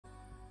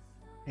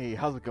Hey,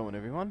 how's it going,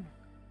 everyone?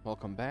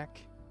 Welcome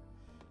back.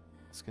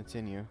 Let's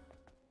continue.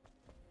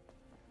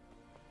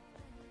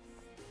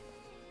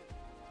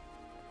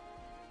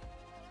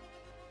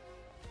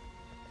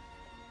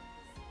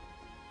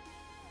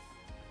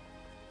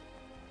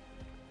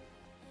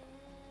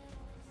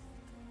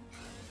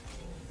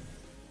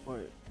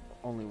 Wait,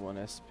 only one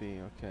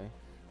SP, okay.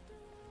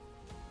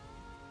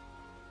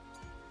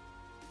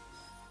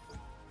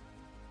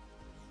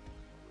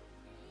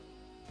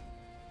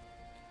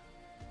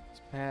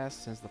 It's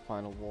passed since the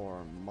final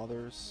war.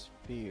 Mother's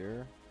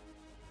Spear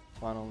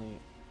finally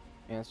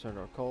answered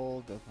our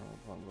call. Death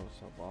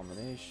of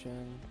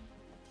abomination.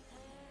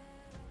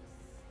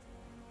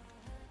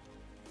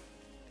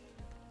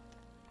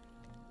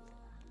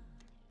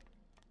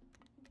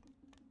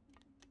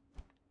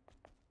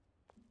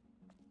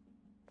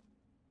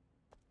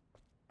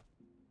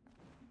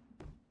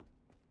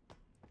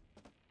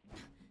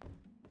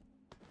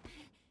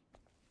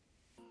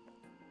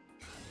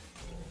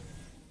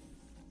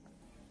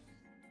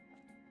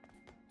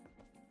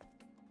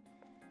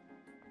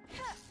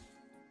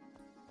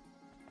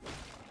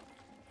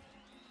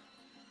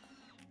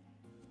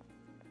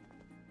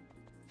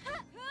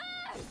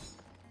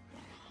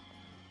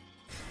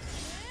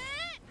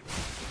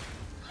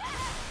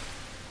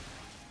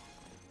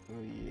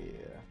 Oh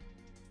yeah.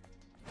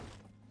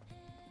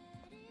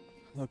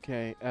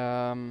 Okay,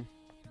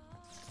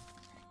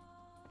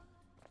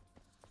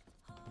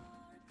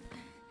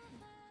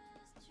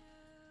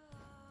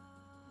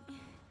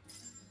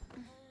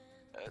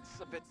 It's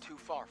a bit too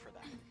far for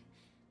that.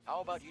 How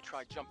about you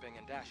try jumping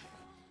and dashing?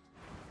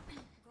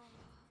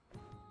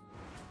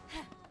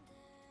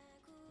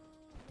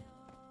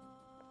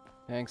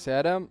 thanks,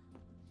 Adam.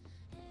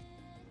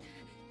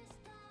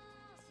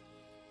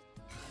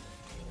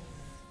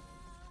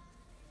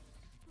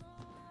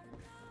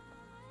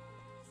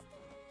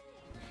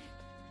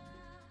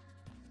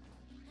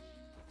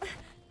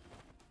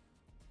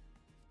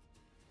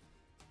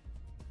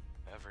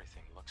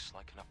 Everything looks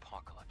like an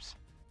apocalypse.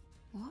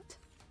 What?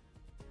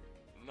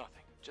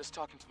 Nothing. Just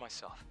talking to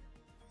myself.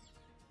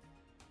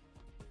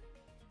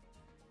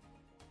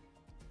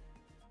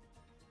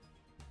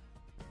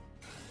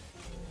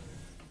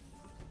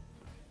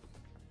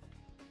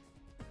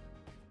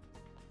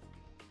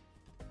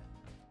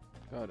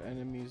 Got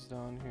enemies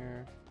down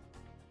here.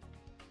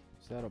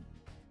 Is that a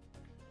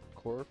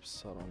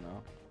corpse? I don't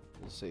know.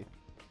 We'll see.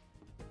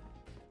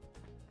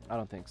 I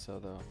don't think so,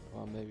 though.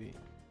 Well, maybe.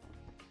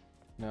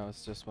 No,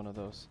 it's just one of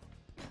those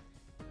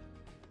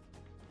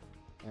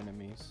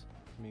enemies.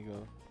 Let me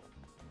go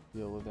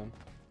deal with them.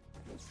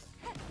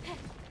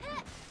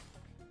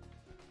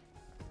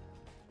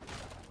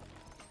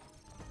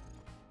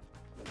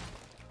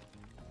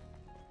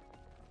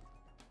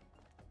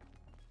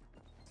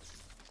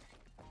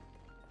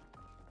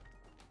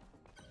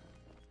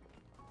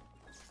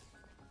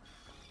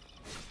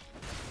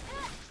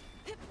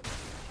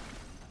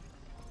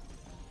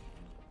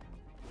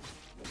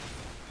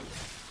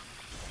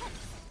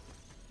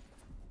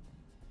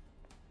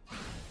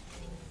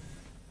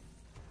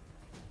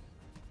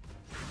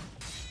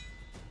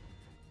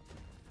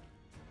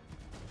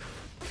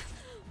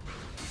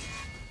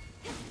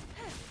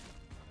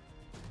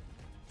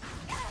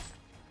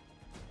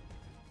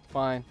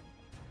 Fine.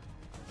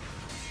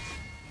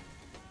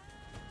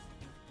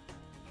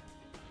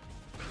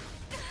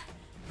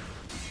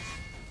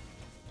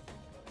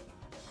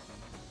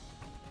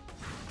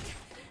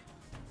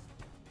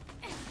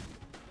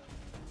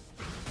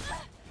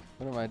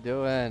 What am I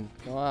doing?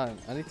 Come on.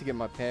 I need to get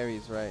my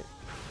parries right.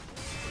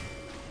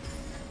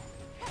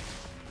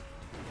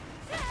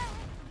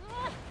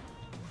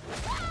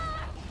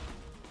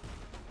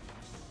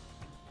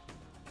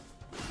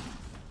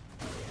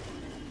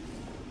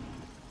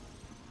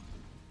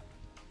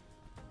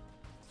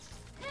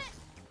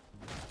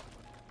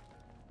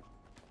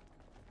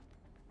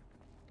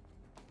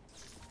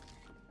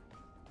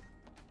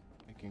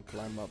 I can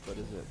climb up, but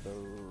is it the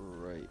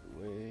right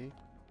way?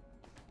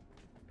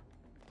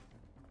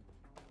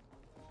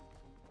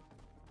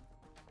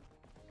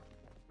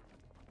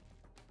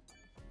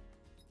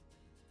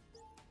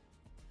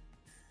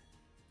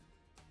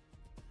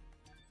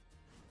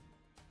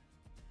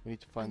 We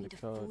need to find the a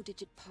code.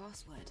 4-digit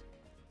password.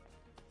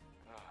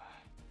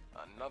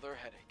 Another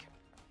headache.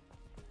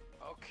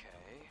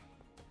 Okay.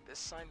 This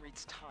sign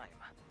reads time.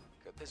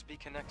 Could this be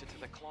connected to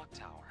the clock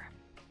tower?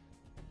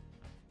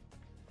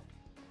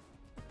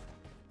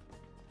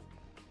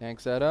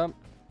 Thanks, Adam.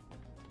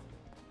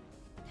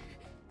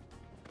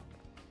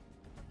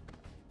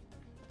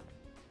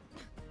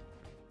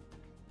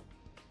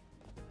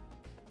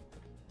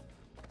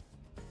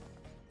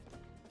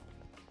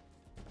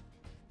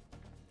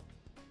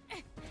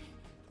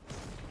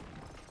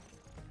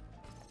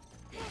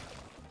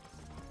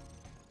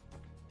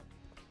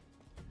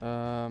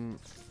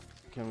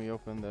 Can we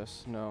open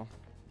this? No.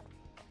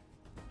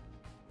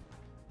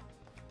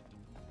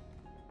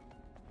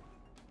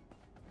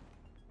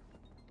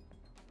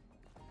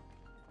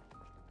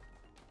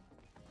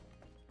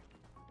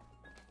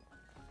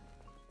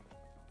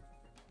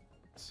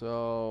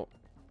 So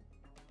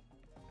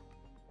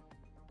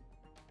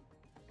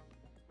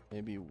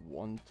Maybe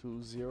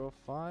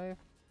 1205?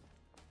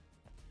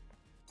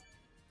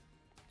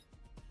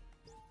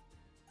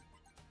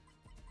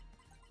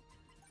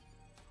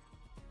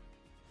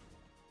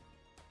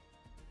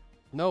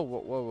 No,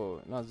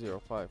 whoa, not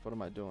 05. What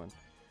am I doing?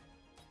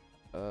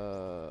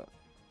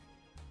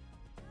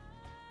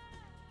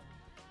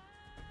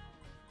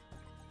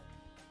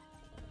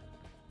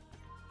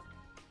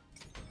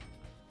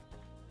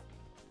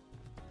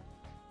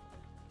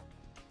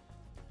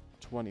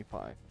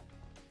 25.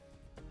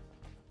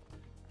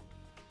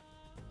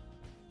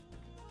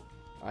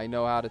 I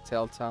know how to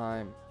tell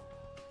time.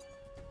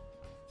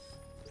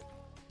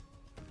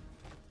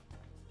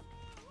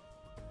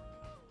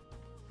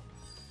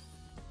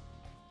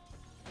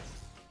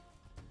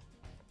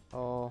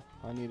 Oh,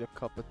 I need a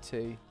cup of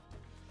tea.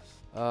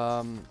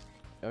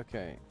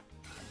 Okay.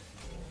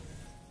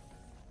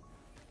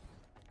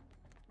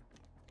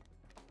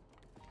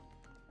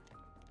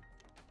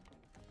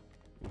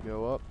 You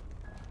go up.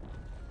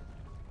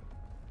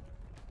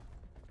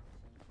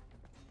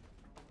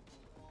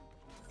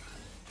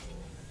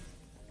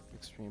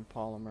 Extreme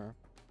polymer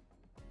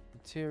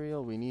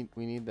material. We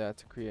need that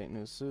to create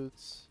new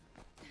suits.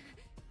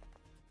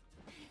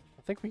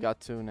 I think we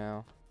got 2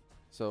 now,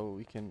 so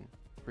we can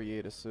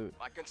create a suit.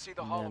 I can see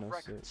the Hall of Nano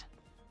Records. suit.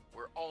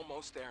 We're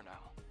almost there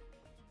now.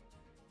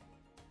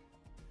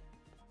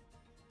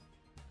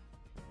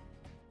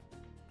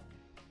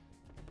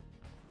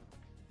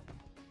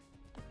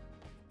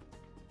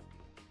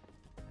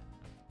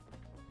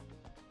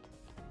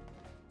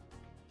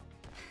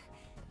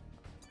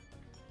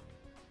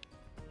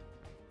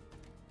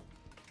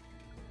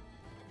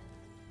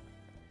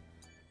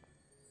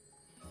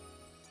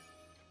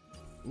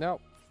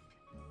 Nope.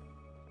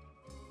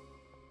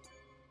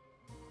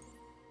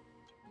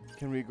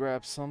 Can we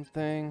grab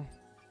something?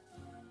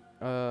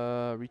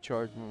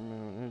 Recharge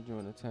energy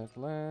when attack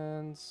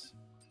lands.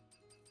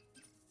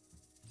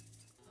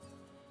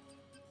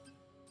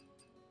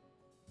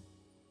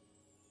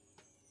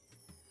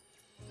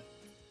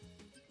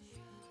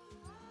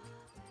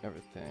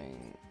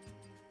 Everything.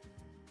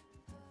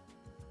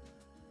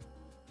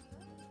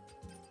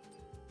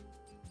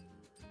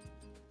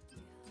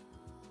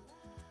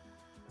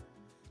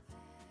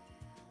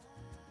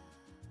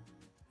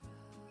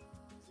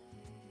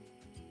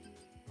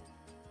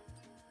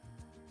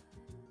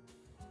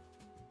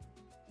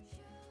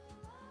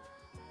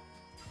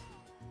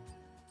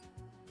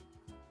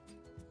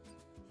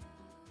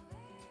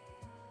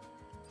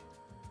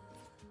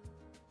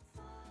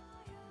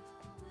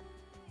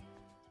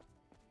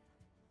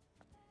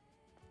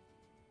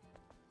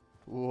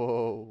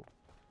 Whoa.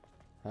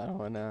 I don't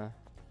wanna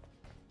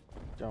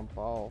jump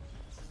off.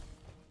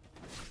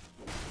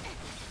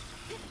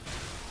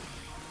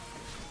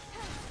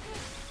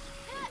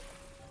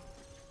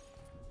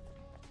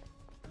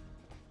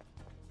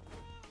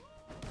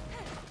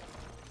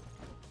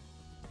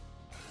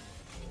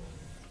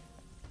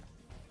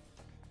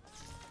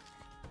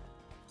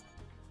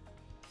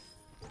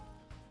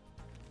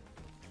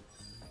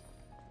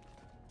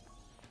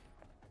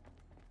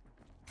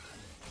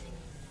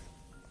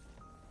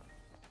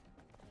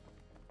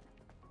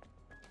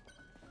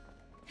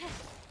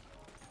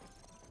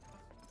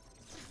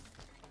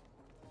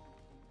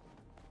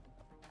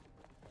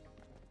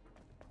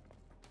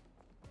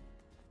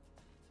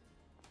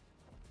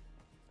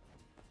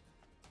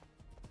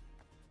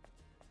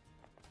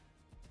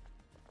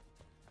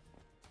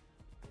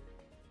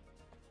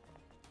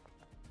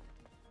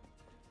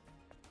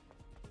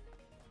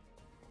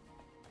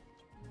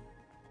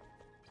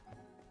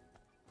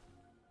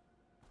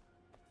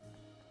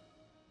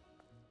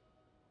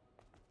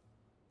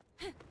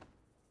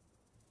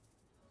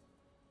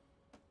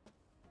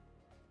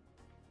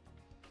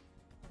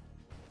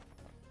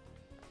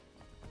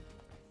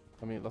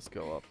 I mean, let's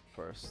go up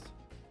first.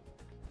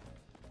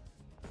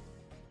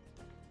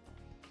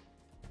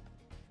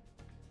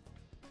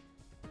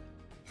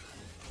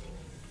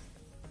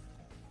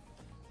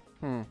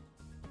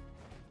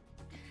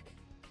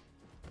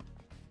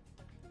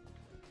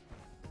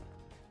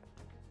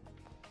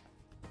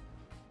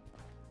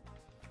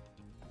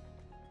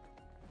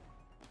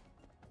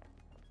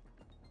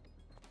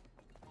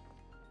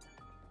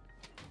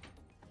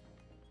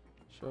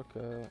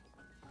 Shortcut.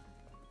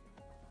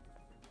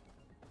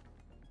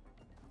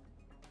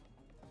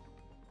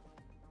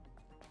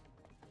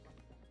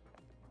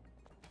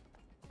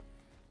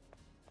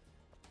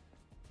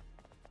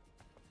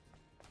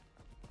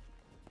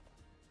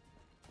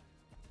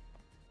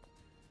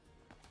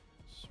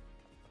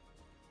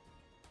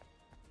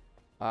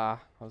 I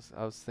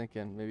was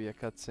thinking maybe a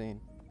cutscene.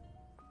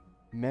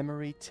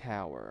 Memory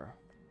Tower.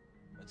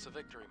 It's a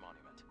victory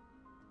monument.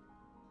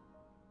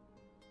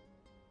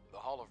 The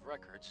Hall of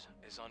Records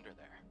is under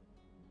there.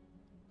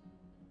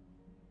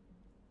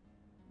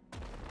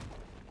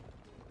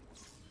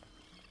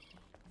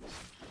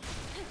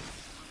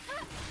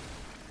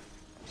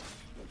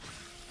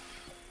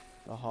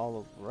 The Hall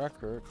of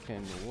Record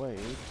can wait.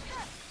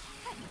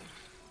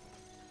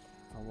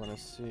 I want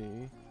to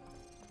see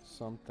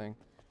something.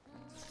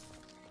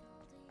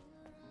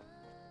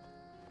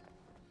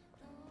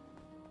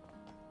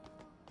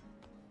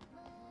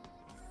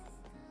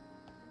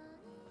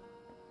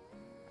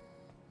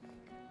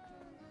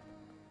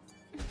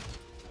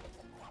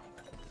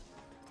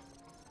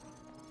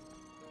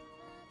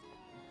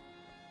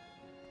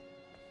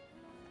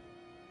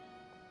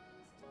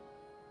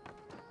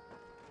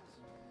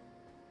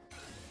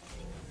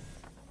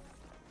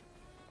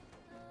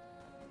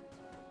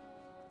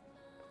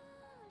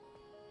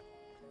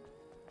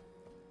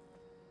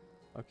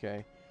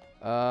 Okay.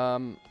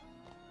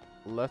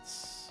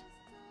 Let's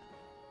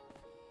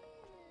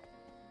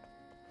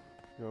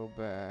go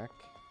back.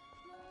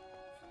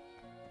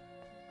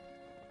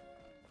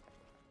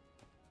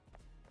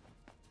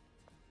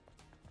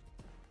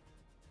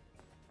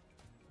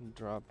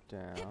 Drop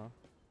down.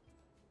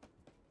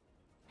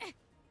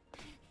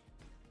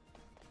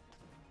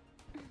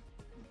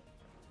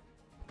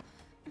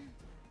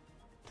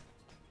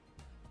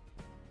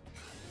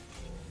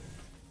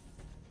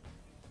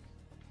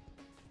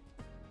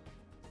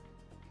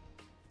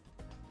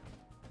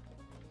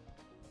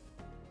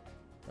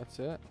 That's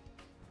it.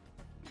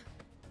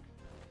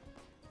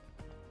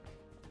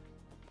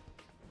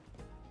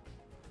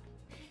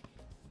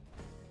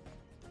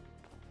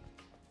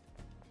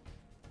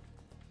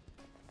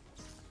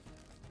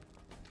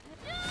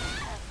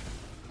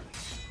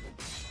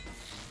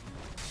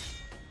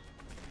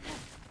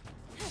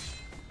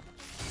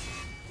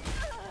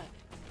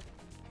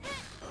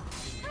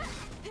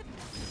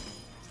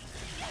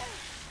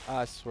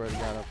 I swear to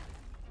God.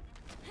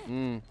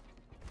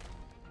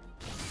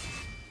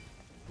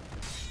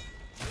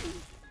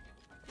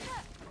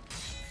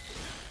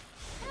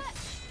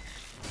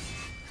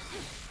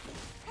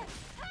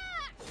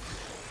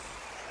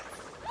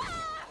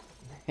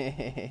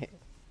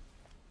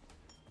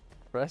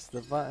 Press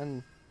the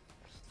button.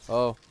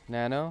 Oh,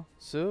 nano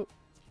suit.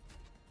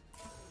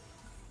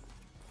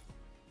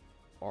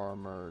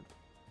 Armored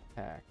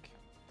pack.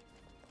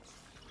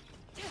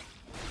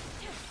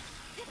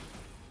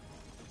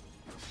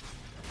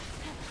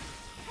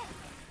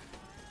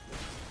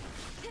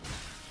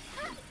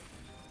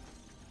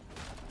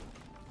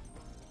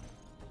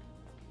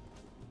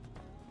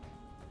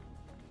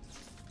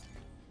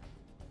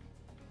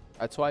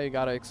 That's why you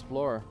gotta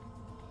explore.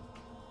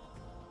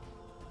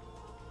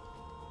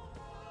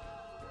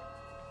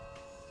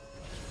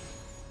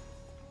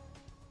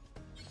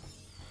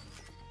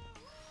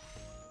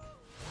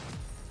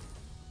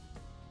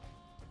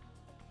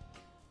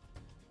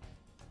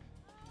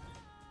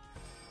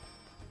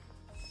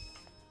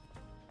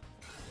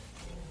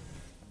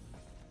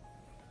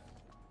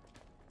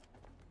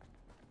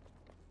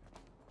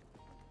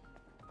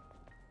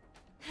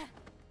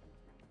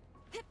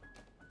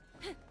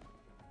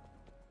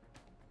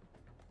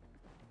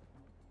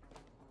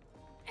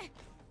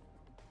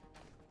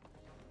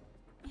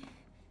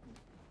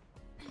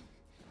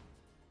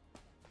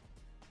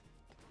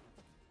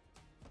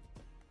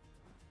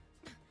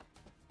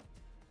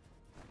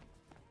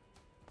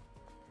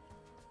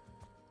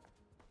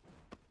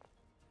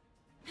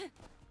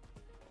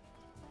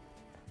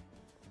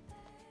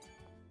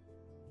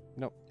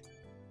 Nope.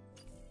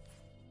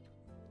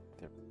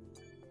 There.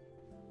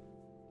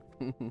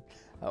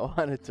 I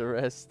wanted to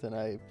rest and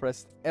I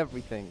pressed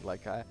everything.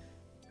 Like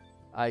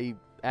I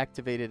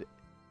activated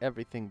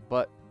everything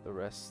but the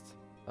rest.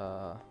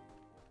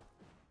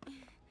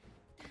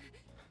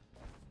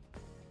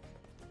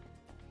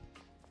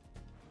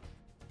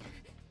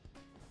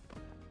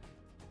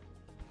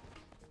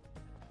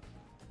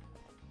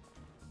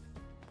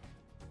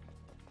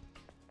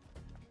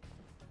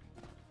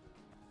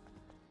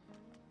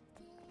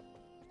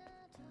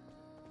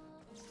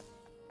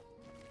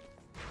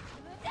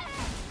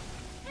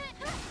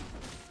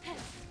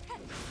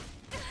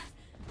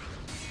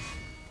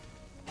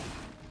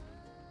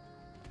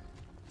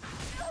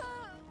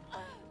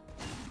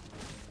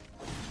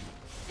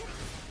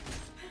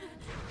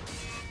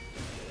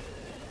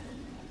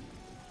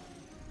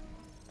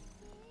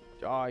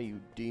 Die, you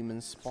demon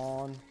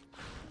spawn.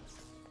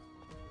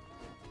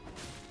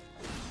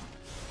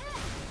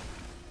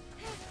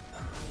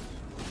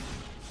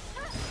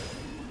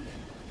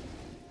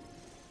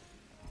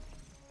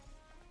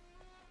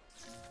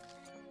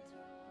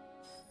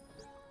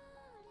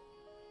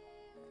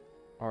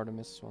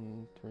 Artemis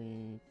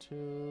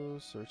 132.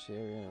 Search the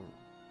area and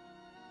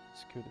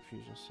secure the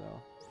fusion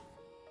cell.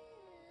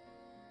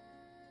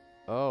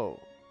 Oh.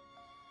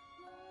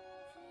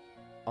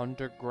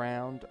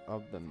 Underground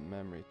of the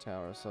memory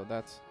tower. So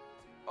that's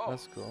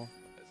cool.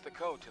 It's the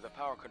code to the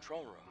power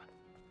control room.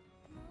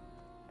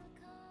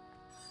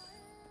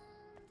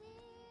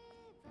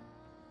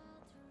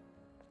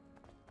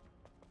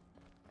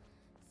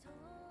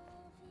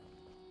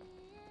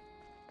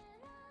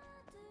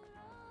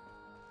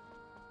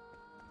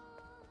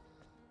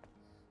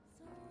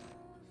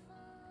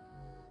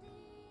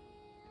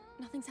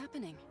 Nothing's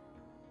happening.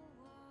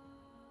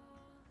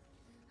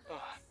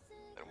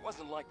 It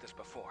wasn't like this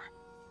before.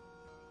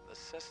 The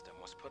system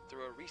was put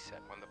through a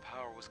reset when the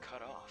power was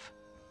cut off.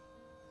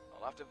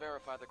 I'll have to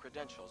verify the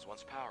credentials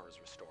once power is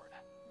restored.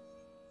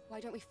 Why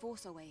don't we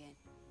force our way in?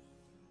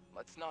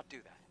 Let's not do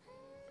that.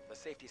 If the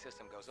safety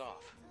system goes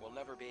off, we'll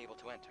never be able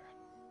to enter.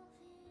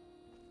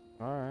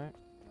 Alright.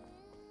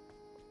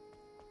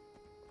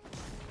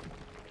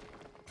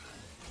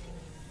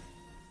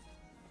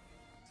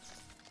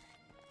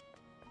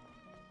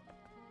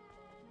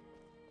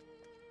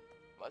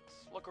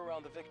 Let's look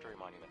around the Victory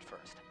Monument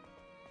first.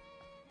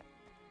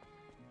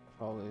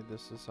 Probably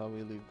this is how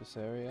we leave this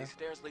area. These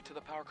stairs lead to the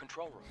power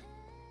control room.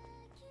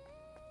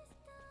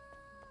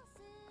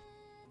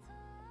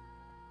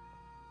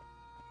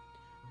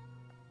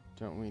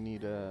 Don't we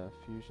need a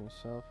fusion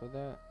cell for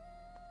that?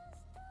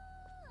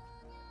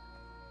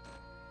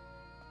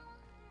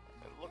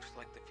 It looks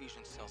like the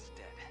fusion cell's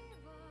dead.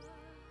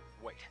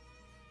 Wait,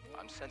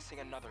 I'm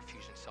sensing another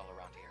fusion cell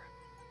around here.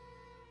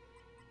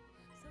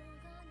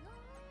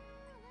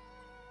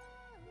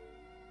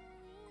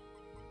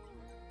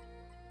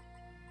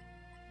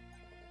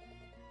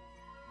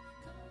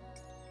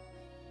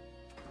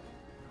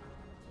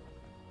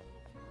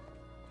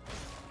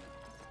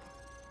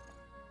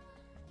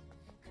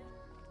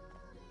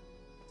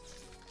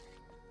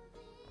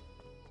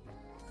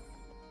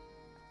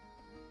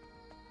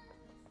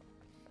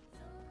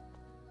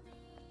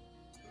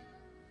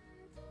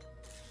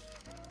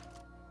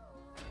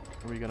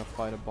 Are we gonna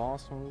fight a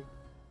boss when we,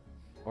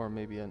 or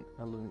maybe an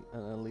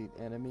elite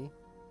enemy?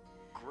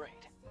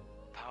 Great.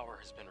 Power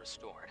has been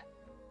restored.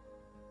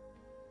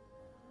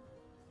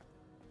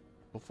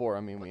 Before,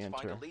 I mean, we Let's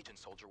enter. find a Legion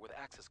soldier with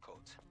access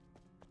codes.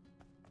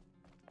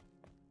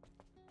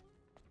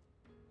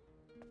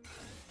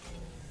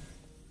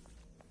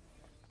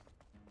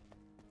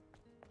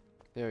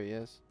 There he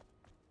is.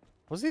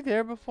 Was he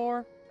there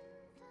before?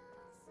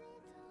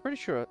 Pretty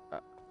sure.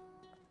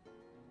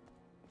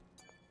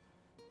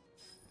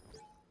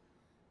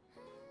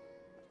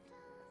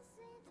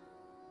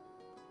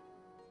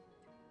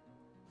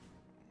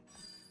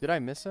 Did I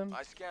miss him?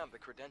 I scanned the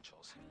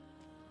credentials.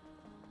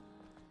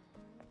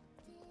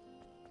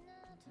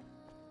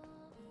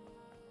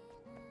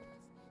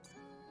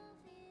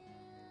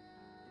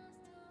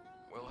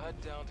 We'll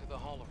head down to the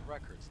Hall of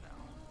Records now.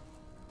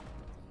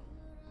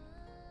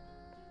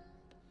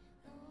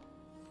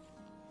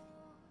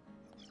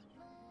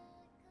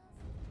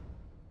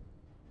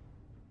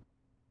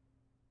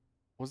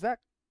 Was that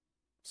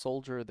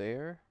soldier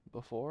there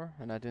before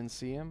and I didn't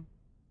see him?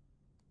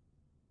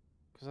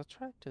 Because I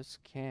tried to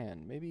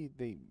scan. Maybe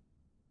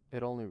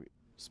it only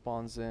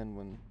spawns in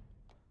when you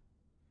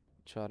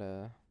try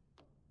to,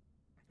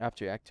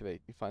 after you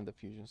activate, you find the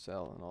fusion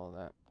cell and all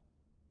that.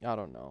 I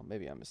don't know.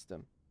 Maybe I missed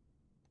him.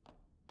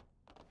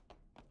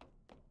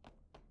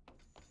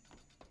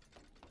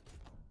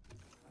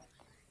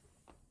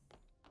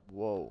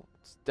 Whoa,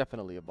 it's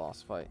definitely a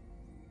boss fight.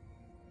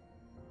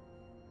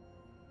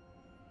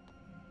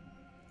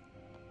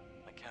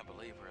 I can't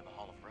believe we're in the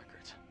Hall of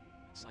Records.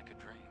 It's like a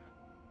dream.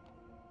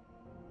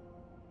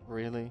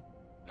 Really?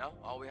 Now,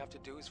 all we have to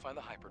do is find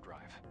the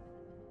hyperdrive.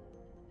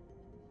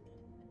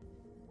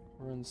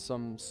 We're in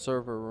some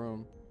server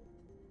room.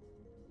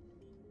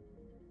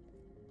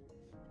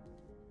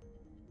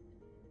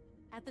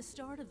 At the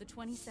start of the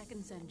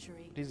 22nd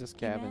century, But he's a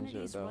scavenger,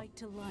 humanity's though. right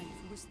to life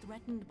was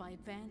threatened by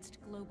advanced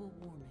global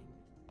warming.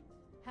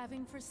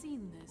 Having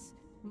foreseen this,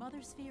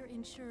 Mother Sphere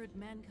ensured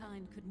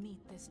mankind could meet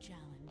this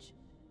challenge.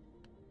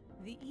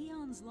 The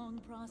eons-long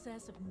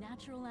process of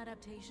natural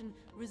adaptation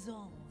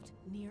resolved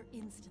near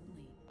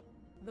instantly.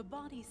 The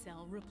body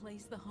cell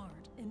replaced the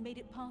heart and made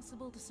it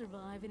possible to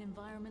survive in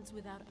environments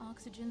without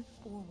oxygen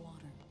or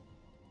water.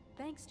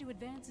 Thanks to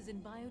advances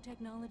in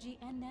biotechnology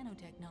and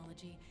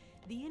nanotechnology,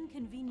 the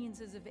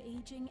inconveniences of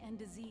aging and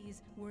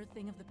disease were a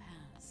thing of the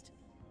past.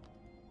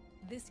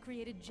 This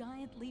created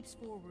giant leaps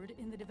forward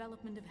in the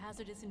development of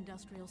hazardous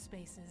industrial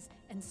spaces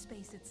and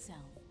space itself.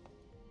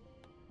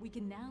 We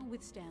can now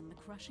withstand the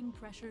crushing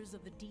pressures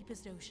of the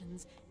deepest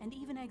oceans and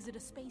even exit a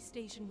space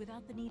station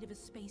without the need of a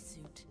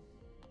spacesuit.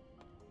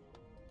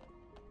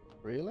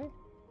 Really?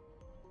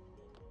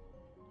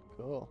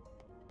 Cool.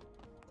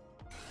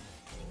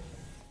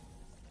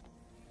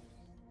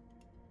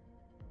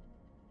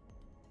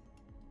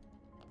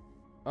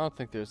 I don't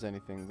think there's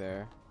anything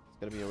there. It's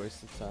gonna be a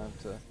waste of time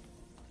to...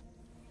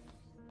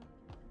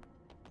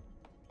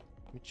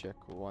 Let me check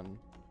one.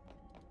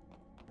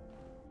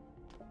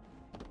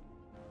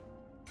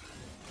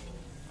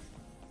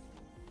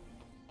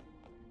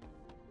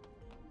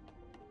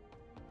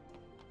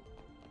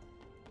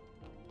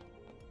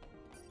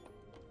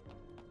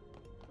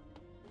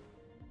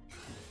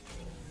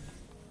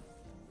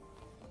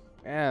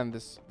 And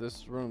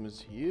this room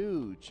is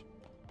huge.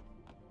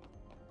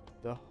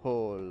 The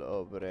Hall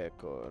of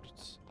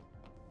Records.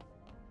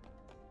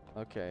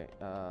 Okay,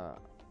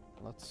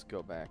 let's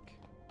go back.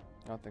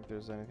 I don't think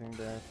there's anything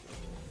there.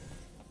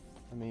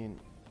 I mean,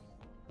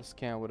 the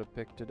scan would have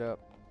picked it up.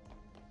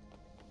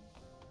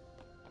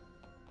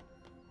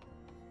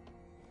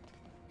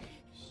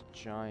 These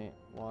giant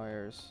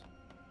wires.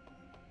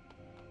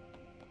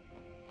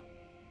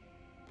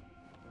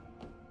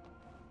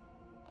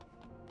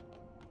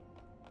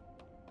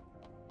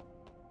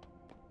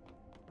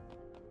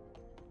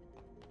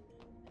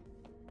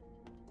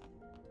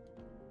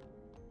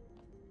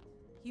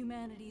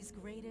 Humanity's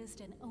greatest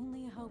and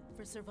only hope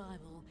for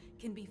survival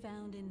can be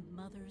found in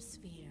Mother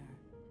Sphere.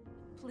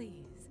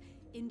 Please,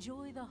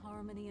 enjoy the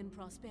harmony and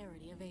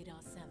prosperity of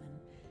 8.7,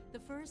 the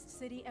first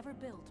city ever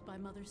built by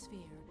Mother Sphere,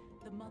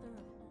 the mother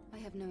of all. I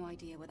have no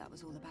idea what that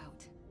was all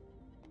about.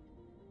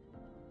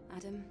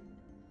 Adam,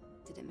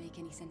 did it make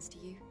any sense to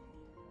you?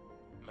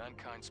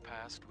 Mankind's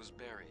past was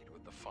buried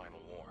with the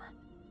final war.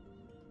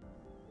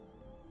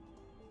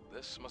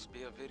 This must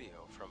be a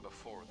video from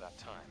before that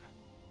time.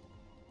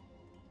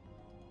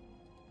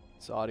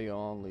 It's audio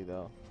only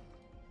though.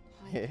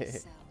 Hide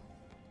cell.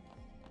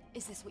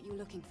 Is this what you're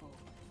looking for?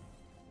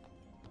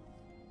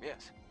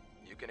 Yes,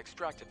 you can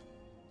extract it.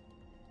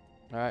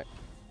 Alright.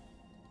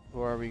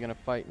 Who are we gonna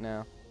fight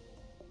now?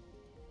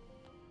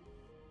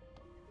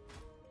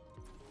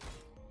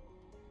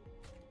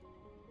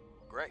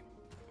 Great.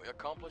 We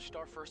accomplished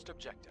our first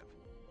objective.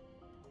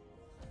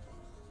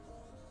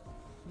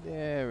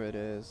 There it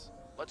is.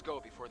 Let's go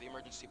before the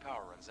emergency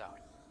power runs out.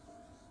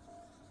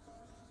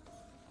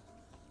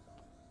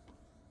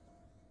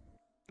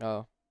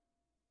 Oh.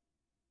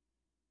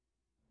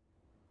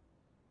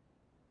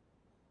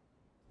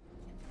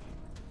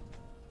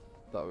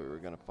 Thought we were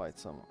gonna fight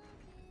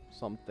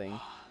something.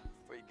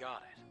 We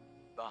got it.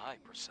 The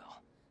hypercell.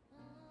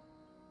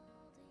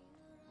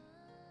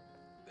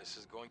 This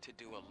is going to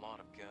do a lot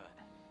of good.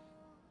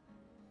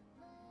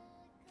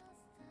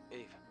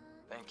 Eve,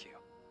 thank you.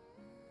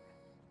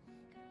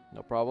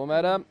 No problem,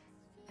 Adam.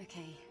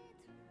 Okay.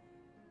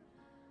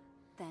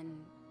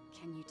 Then,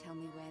 can you tell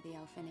me where the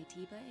Alpha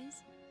Naytiba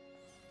is?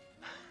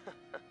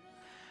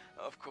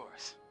 Of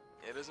course.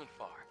 It isn't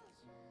far.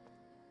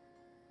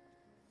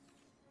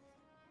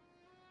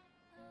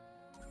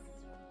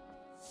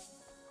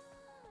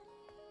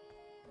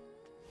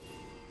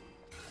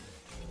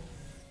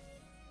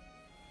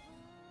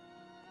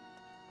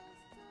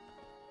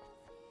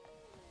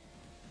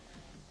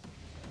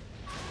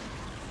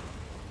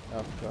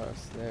 Of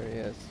course, there he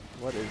is.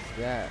 What is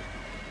that?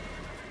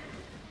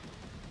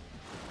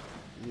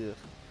 Ugh.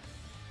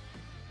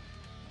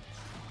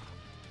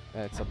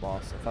 It's a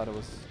boss. I thought it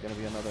was gonna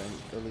be another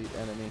elite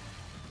enemy.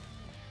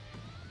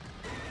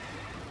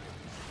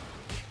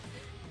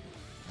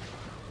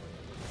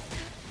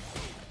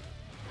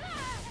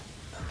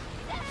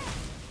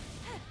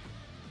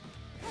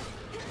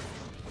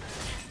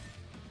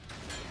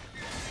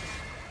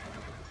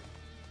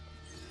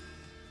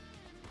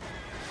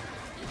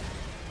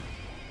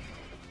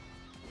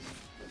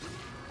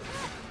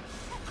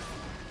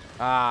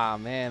 Ah,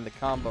 man, the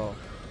combo.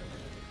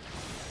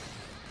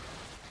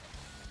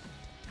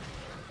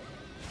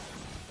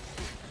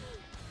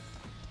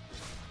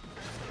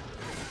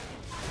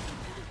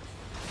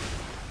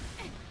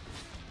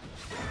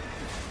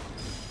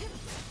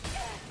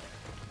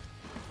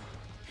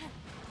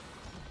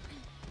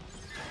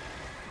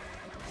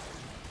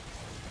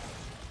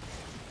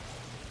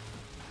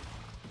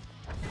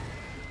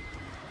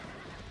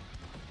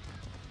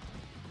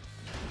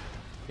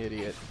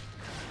 Idiot.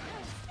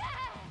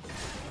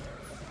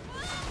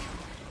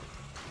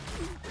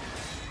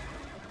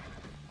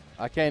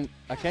 I can't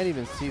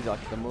even see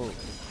like the move.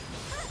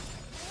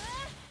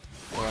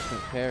 Or I can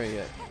parry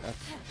it. That's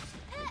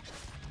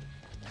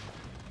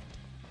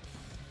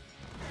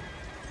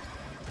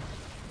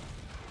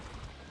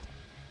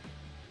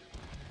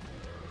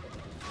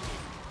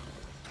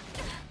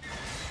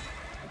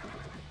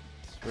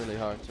it's really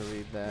hard to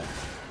read that.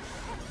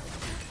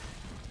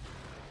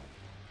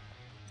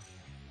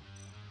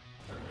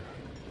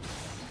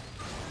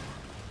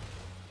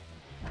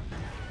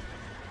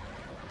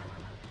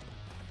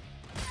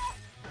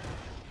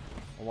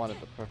 I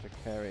wanted the perfect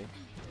parry.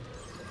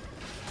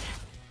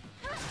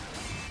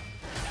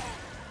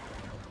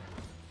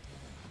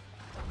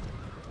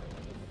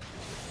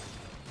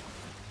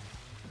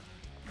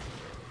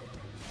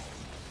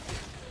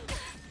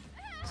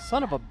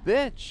 Son of a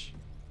bitch!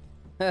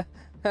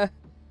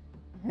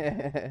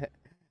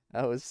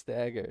 I was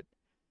staggered.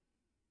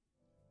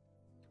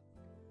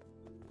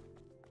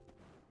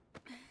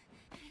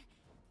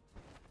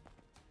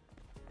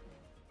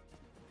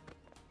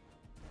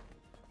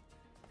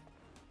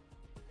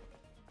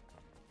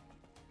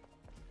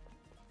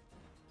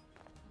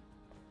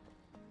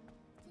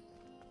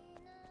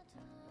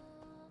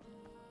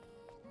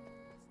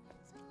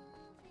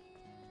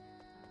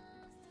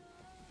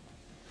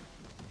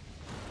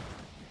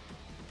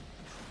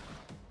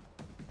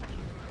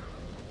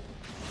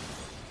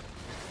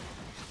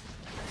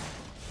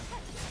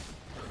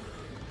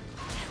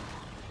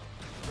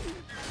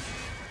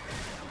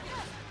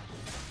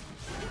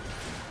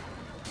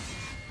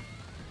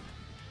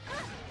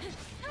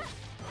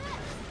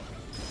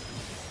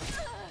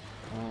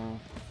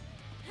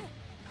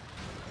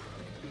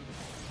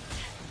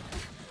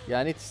 Yeah,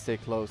 I need to stay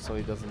close so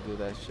he doesn't do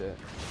that shit.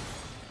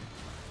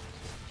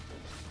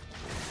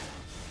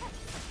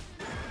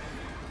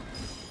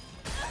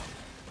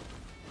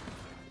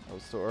 That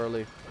was too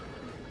early.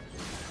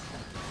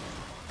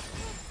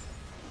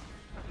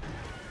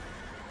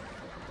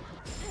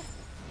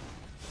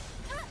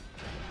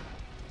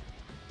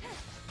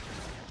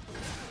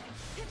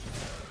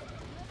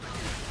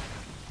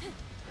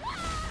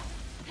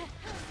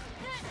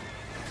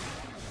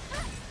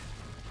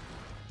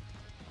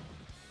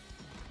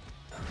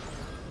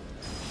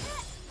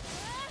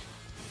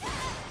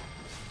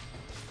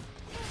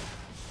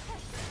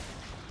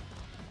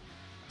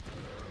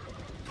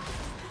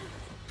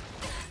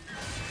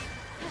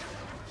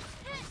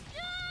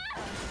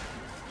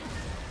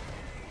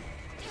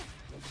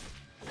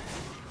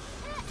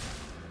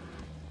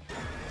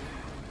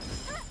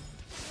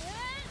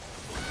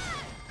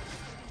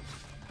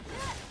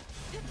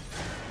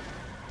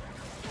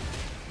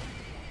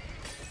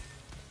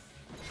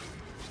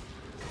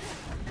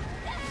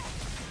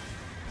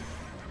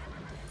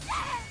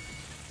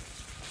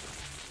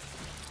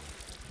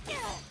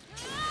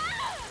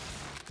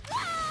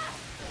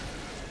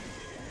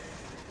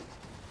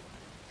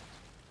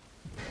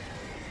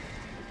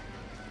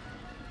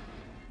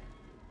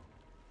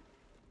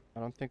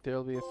 don't think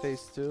there'll be a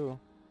phase 2.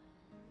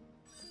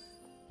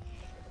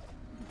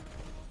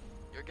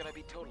 You're gonna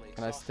be totally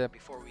Can I exhausted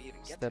before we even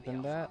get step to the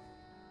in Alpha.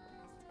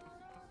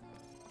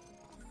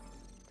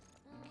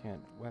 that?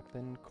 Can't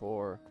weapon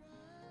core.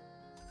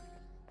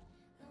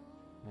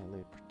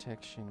 Melee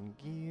protection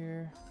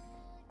gear.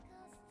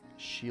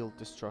 Shield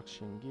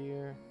destruction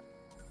gear.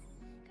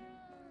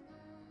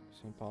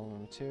 Some polymer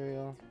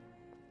material.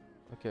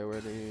 Okay, where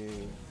do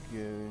you go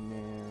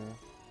now?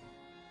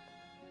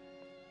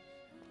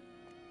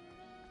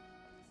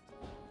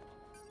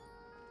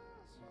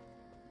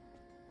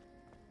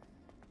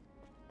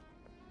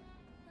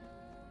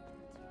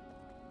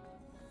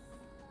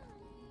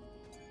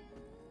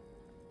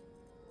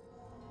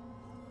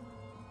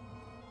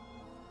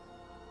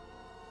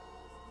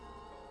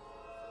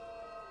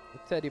 The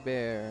teddy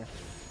bear.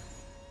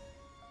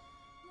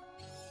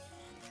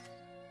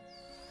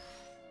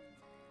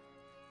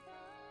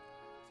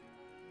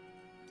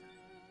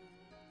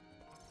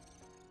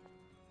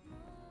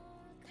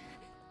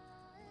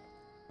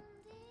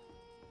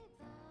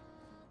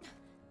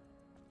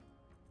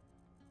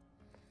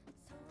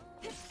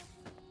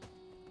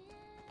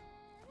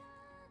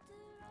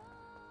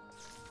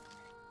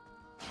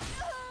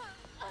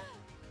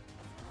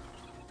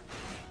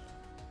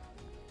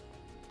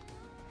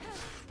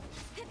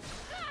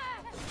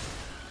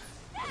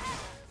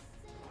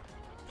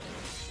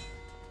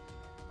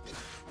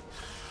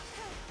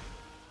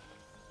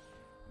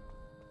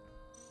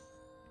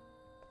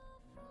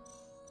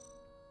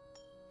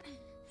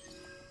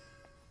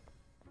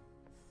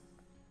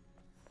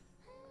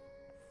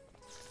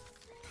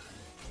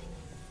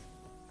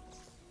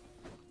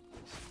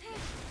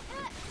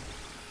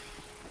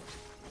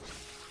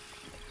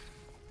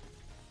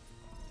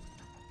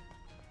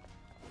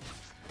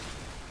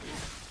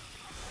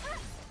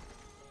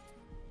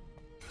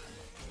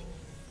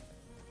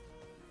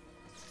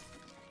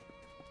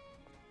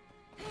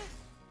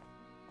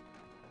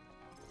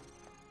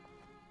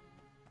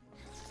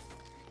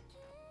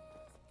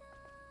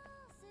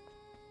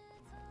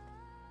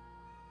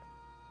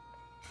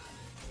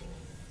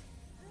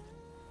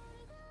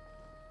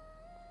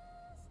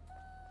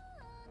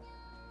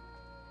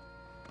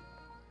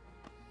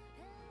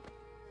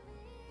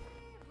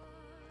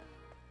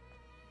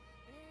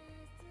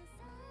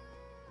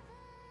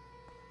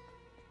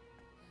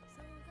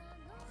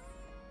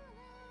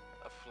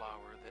 A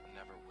flower that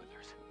never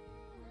withers.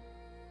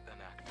 An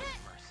act of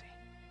mercy.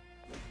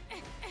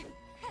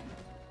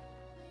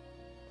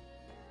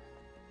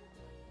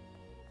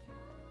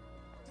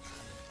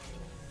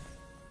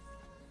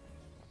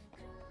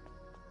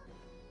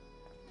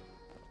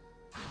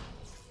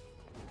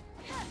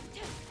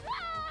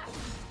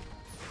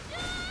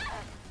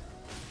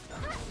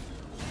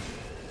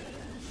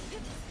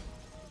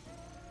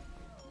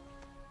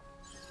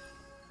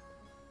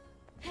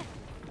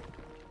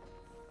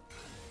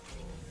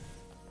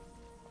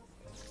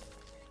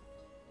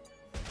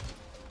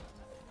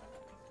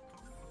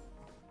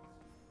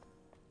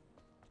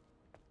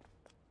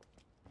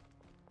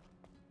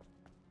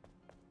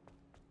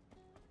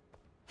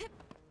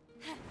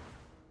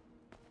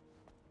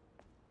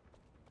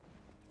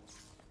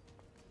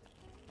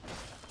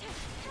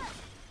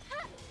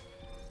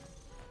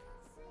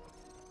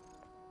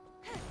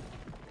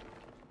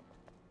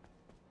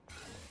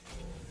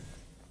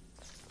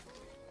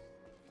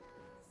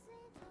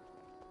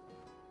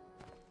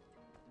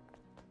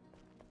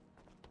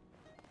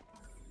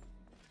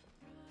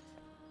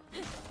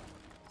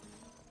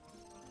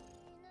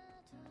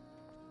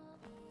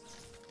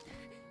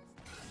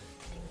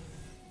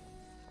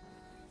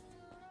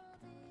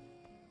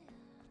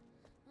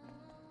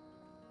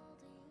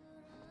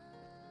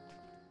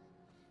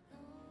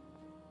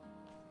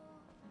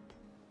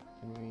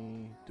 Can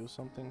we do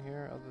something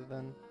here other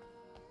than...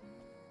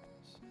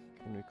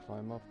 Can we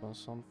climb up on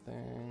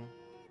something?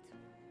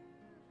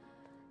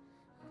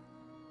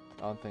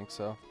 I don't think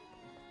so.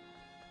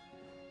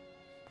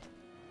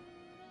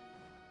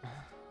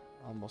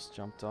 Almost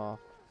jumped off.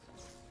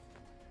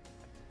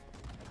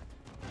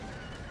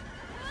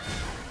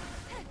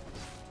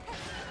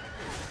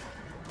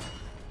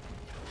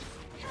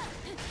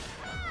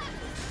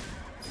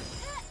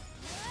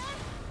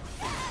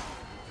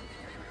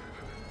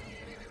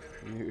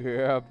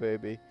 Yeah,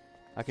 baby.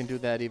 I can do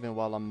that even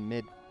while I'm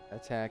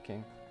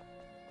mid-attacking.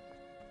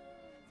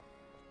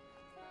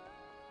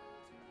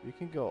 You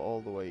can go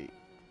all the way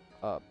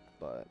up,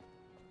 but...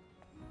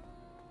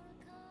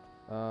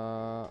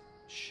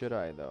 should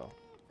I, though?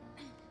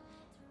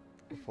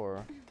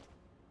 Before...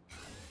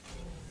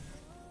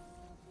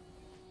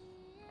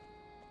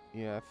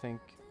 Yeah, I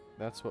think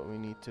that's what we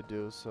need to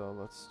do, so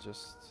let's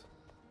just...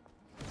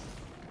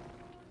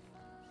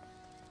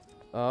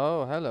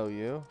 Oh, hello,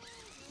 you.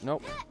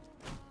 Nope.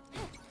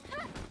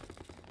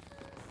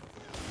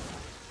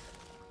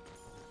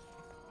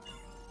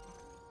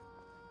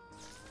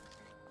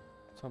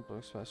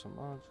 Temple special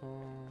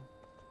module.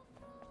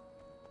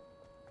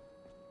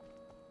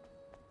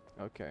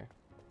 Okay.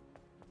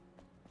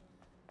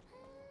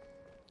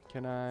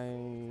 Can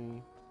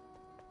I...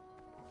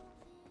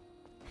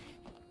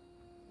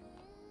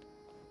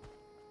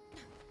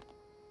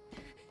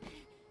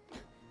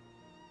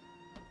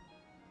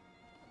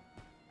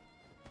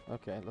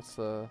 Okay, let's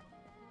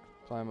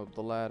climb up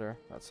the ladder.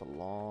 That's a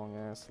long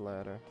ass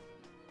ladder.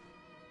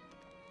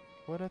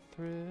 What a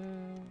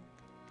thrill.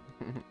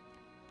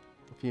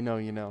 If you know,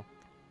 you know.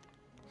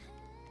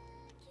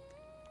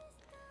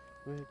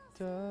 With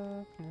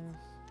darkness.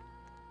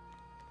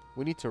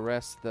 We need to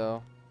rest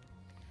though.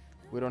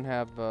 We don't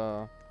have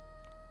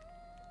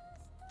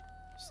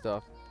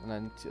stuff,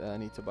 and I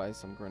need to buy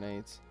some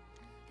grenades.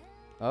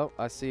 Oh,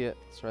 I see it.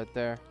 It's right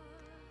there.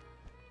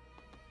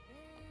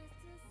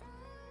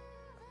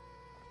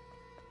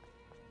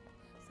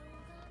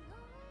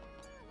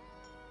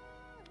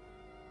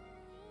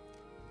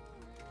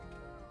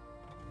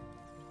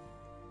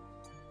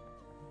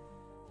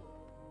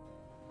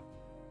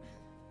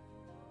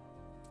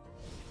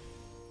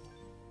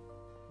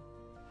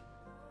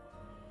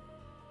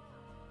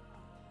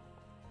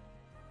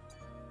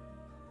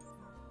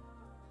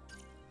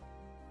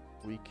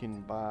 We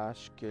can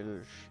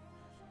bashkilsh.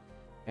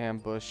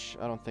 Ambush.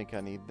 I don't think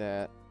I need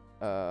that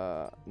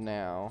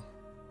now.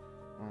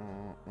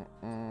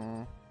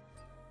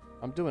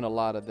 I'm doing a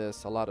lot of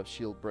this, a lot of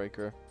shield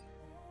breaker.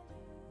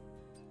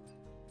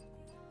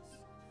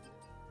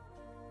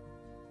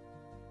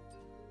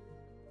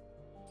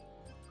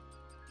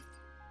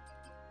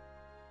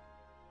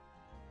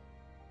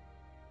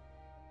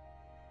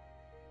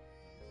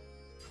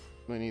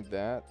 We need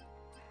that.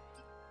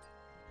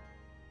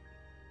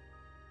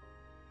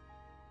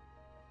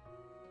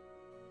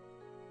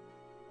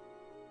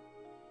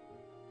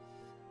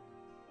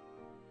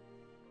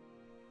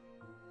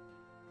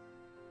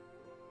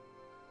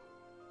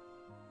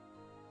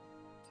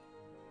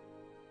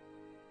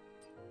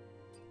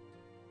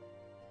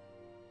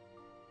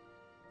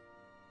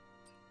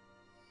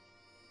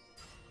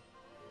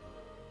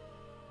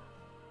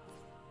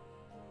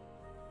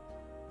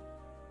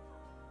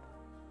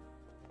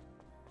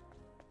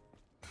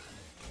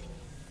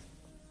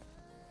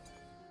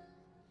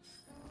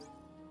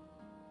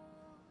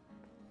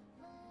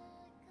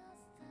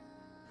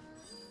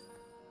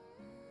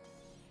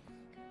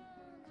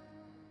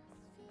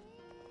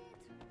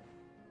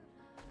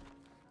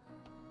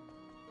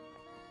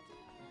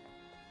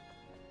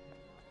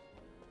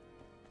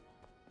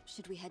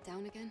 Should we head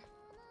down again?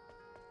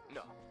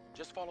 No,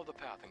 just follow the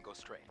path and go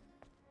straight.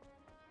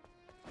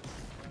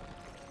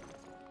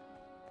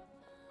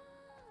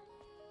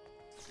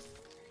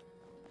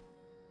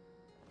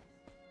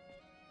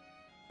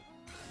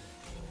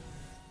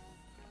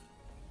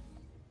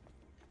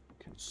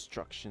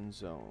 Construction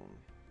zone.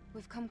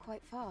 We've come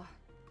quite far.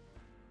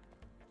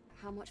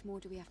 How much more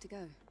do we have to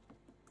go?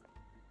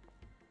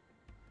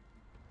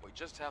 We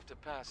just have to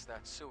pass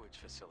that sewage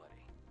facility.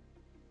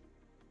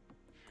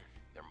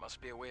 There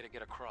must be a way to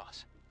get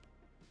across.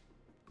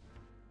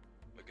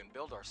 We can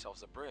build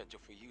ourselves a bridge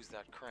if we use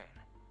that crane.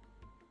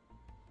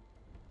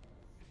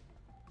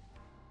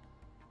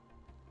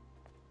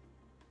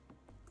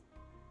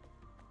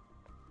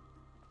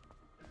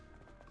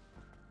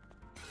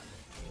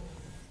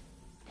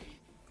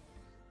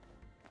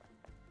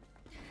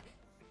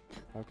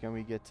 How can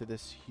we get to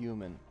this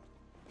human?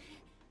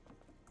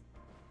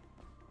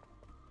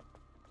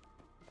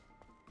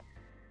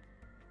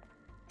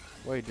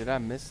 Wait, did I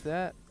miss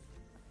that?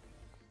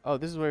 Oh,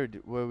 this is where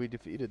we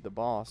defeated the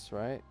boss,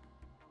 right?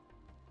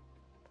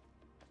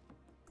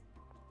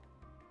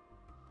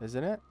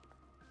 Isn't it?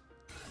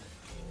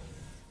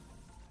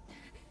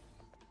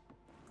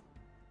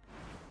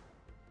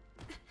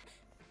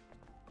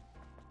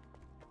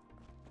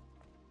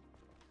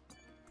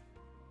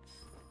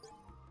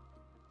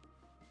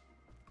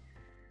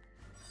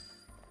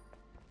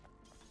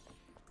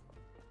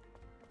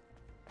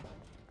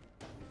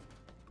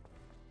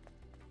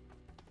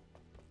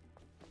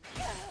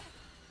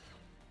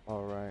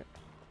 All right.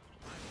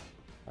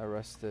 I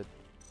rested.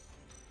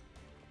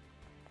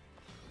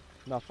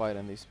 Not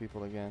fighting these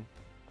people again.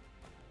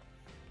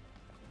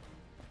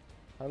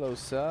 Hello,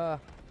 sir.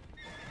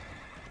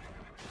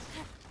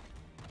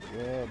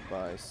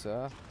 Goodbye,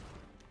 sir.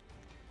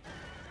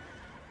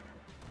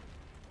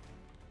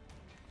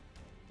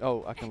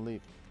 Oh, I can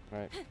leap.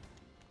 Right.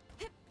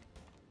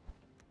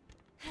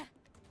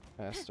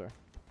 Faster.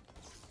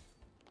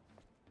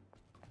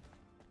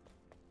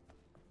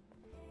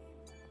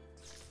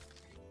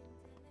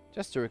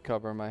 Just to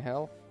recover my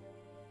health.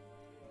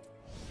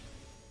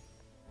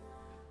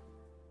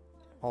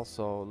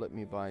 Also, let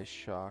me buy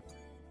shock.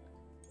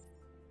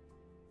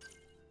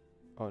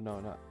 Oh, no,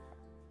 not.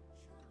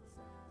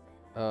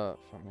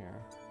 From here.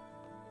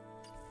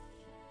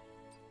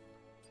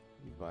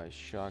 You buy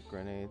shock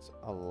grenades.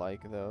 I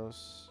like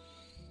those.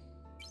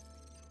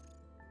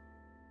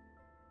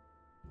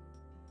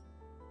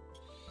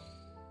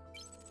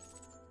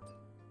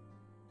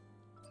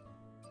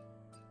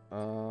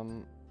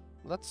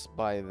 Let's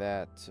buy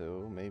that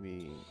too.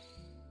 Maybe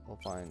we'll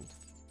find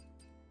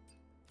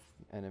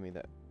an enemy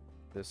that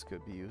this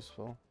could be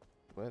useful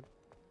with.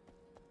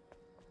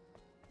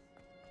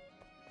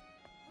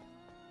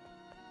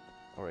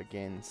 Or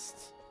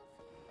against.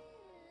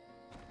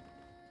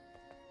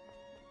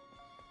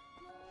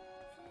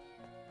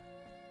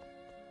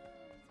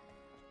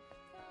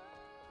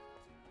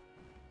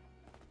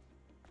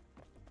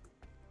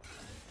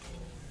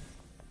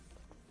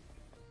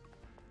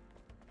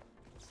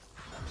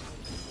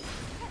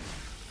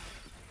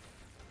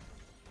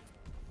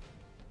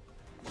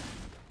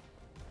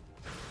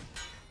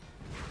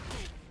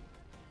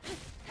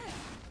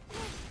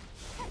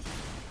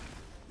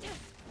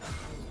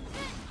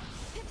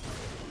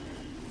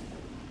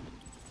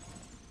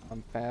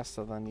 I'm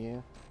faster than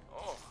you.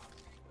 Oh,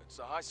 it's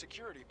a high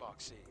security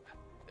box, Eve.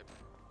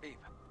 Eve,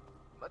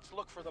 let's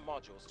look for the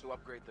modules to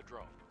upgrade the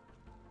drone.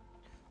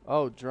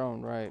 Oh,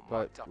 drone, right,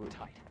 but Locked up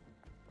tight.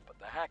 But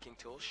the hacking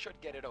tools should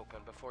get it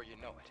open before you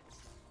know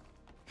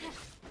it.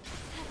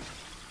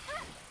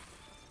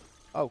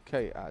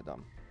 okay,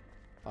 Adam.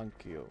 Thank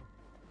you.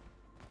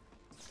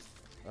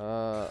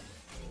 I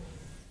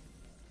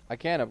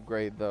can't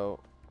upgrade though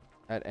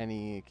at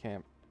any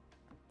camp.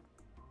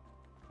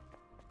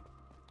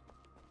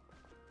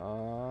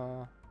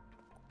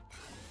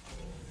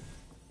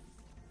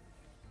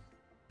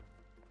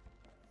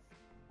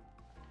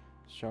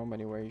 Show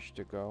many ways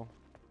to go.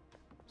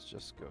 Let's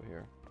just go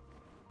here.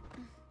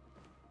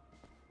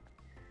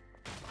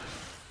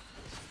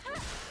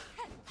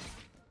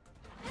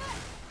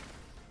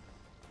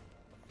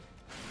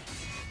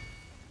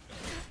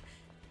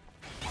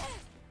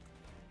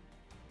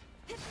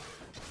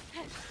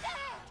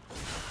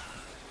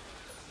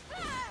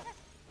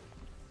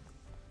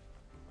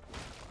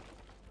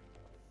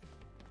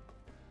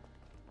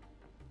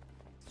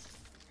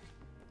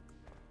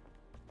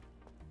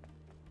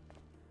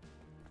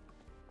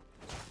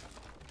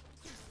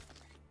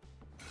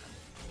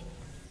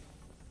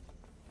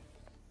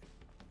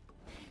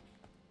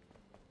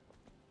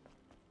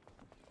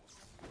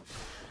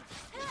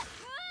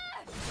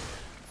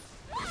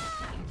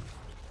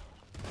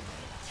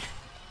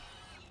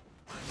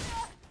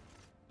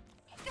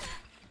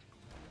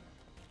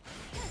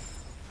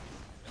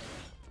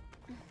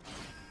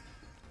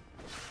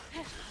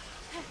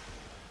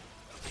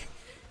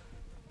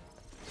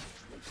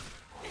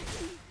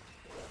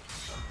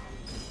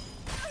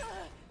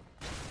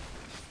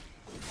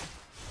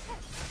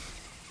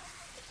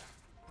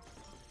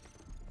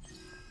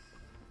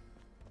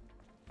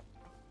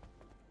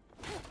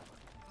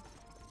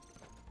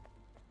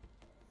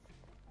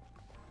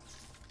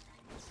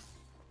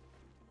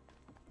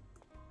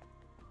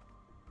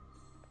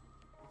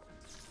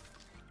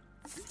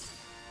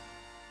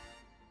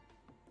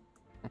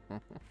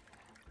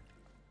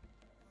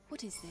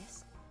 What is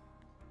this?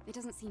 It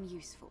doesn't seem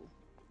useful,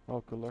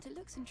 Oh, but it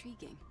looks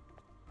intriguing.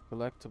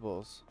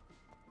 collectibles.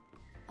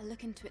 I'll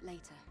look into it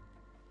later.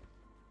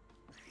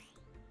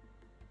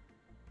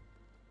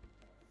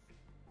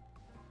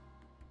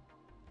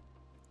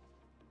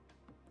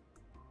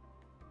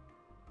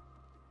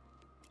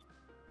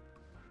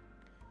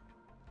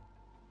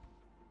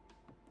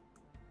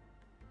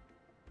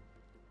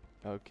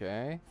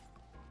 Okay.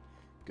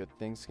 Good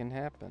things can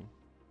happen.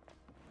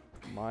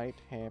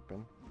 Might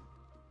happen.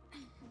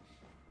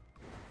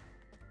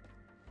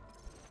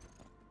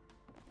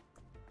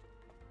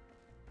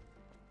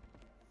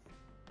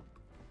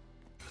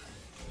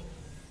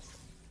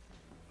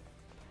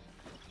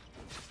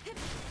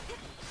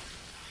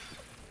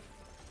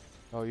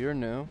 Oh, you're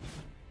new.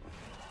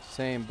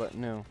 Same but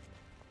new.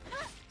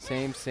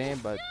 Same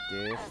but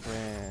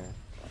different.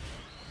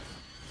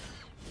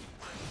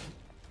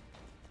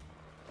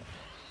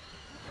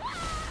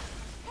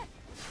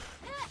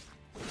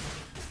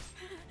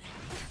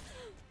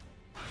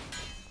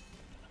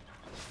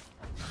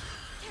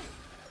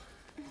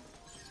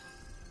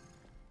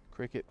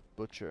 Cricket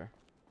Butcher.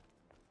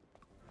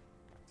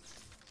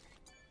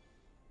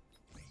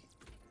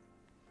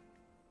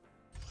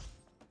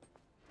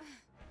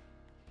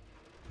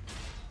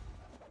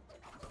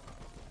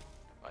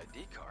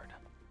 ID card.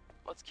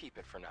 Let's keep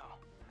it for now.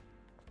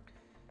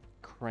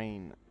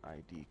 Crane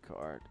ID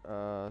card.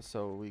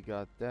 So we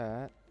got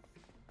that.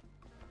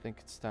 I think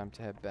it's time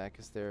to head back.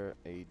 Is there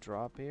a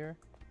drop here?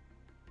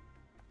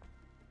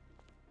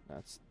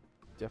 That's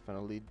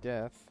definitely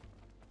death.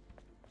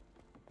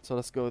 So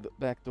let's go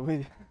back the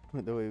way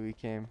the way we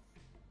came.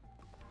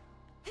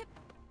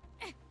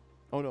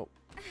 Oh no.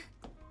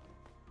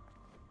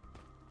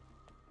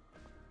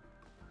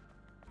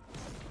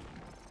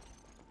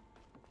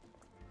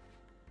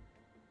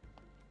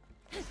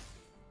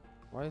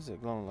 Why is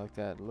it glowing like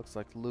that? It looks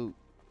like loot.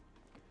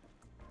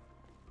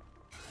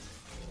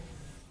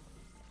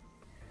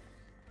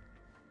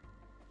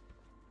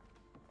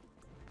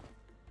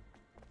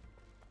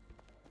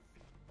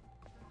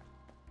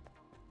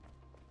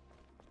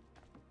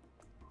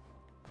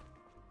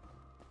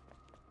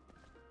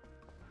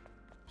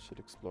 Should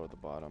explore the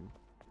bottom.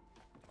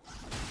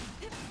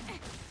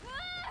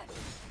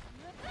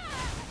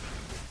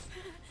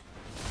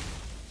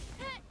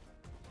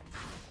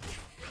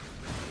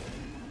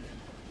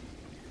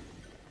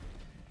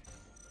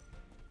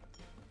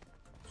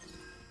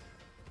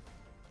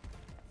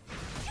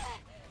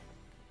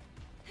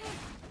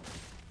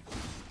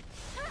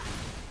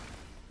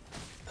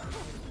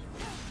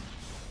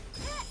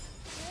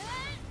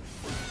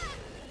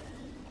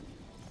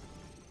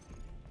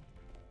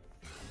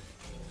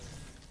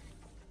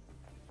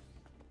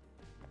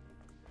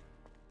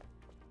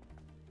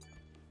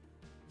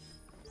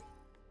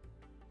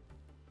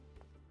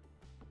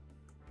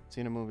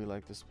 Seen a movie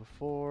like this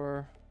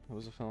before. It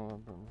was a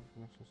film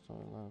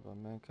about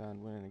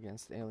mankind winning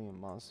against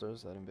alien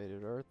monsters that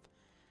invaded Earth.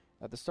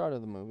 At the start of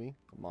the movie,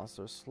 the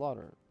monsters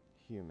slaughtered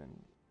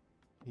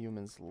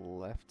humans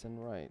left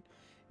and right.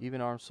 Even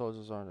armed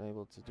soldiers aren't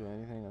able to do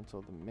anything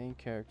until the main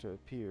character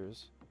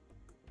appears,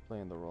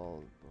 playing the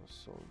role of those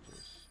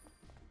soldiers.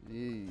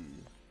 Yee.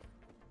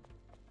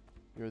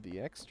 You're the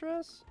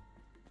extras?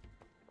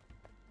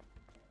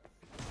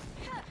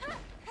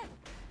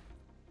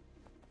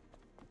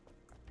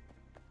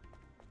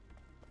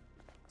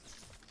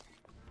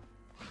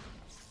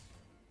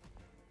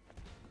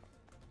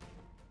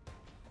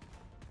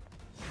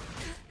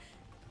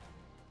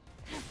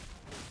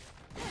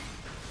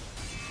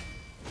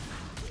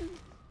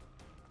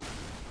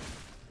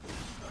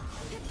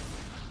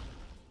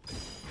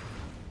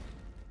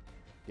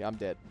 Yeah, I'm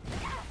dead.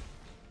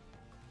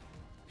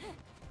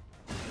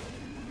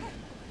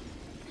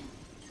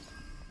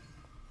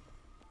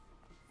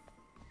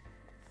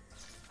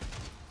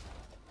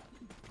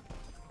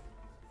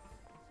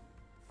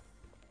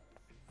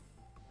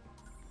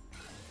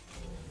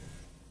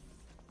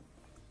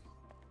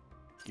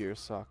 Gear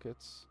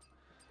sockets.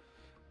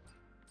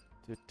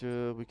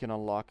 We can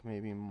unlock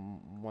maybe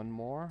one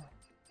more.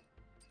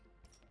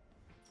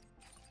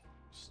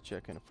 Just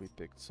checking if we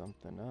picked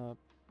something up.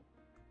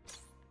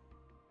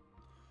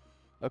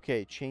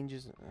 Okay,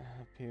 changes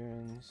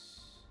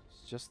appearance.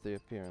 It's just the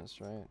appearance,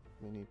 right?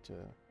 We need to.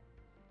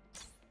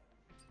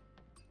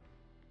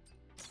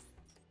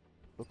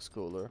 Looks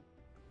cooler.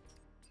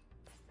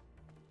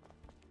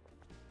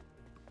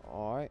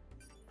 Alright.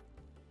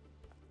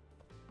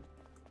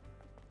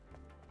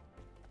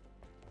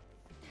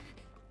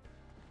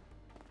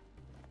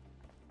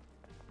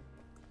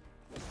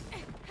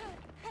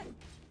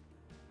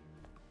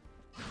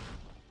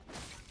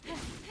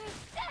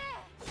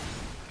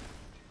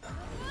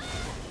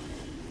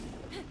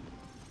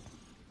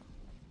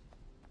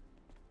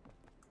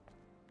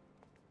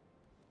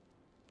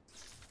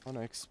 I want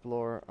to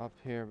explore up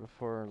here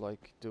before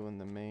like doing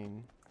the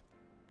main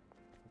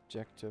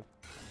objective.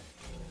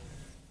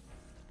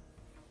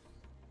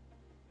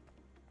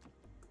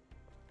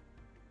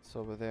 It's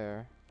over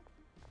there.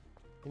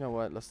 You know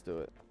what? Let's do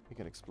it. We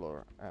can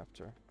explore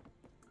after.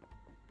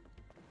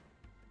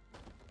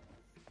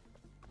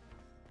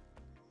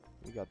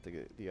 We got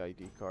the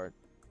ID card.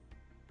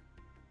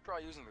 Try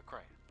using the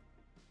crane.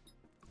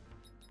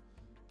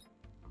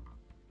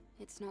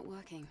 It's not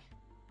working.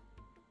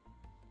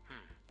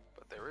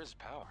 But there is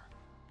power.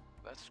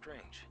 That's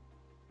strange.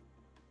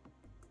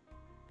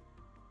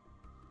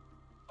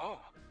 Oh,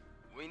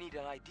 we need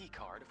an ID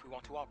card if we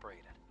want to operate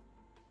it.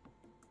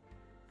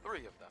 3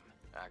 of them,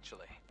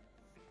 actually.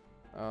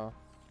 Oh.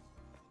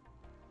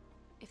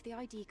 If the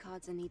ID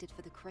cards are needed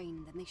for the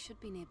crane, then they should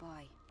be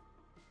nearby.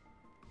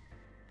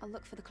 I'll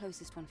look for the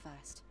closest one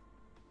first.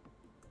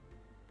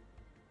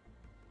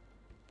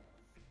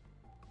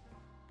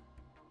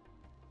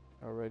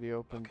 Already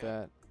opened Okay.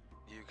 that.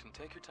 You can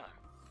take your time.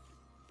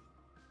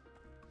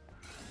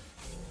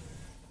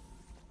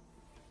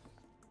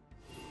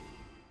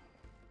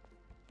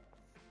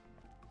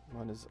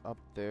 One is up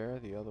there,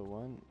 the other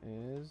one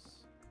is...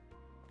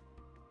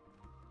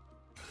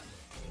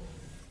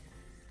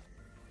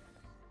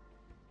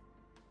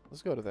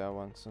 Let's go to that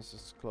one since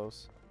it's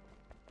close.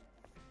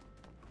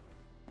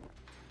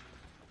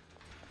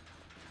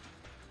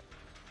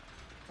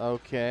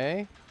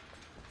 Okay.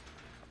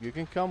 You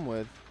can come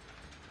with.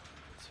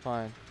 It's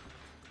fine.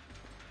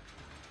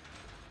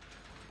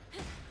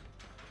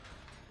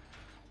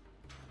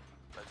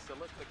 That's the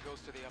lift that goes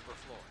to the upper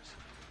floors.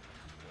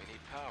 We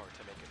need power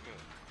to make it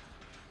move.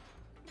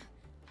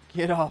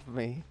 Get off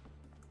me.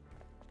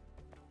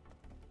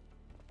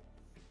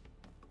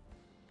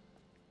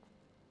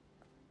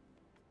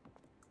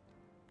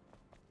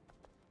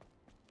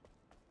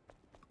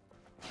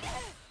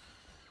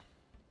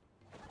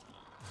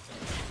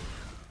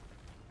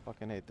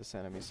 Fucking hate this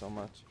enemy so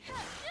much.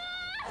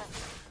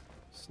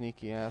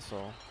 Sneaky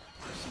asshole.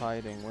 Just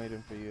hiding,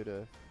 waiting for you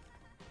to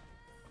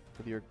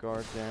put your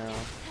guard down.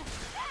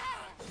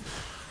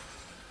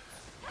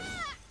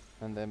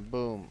 And then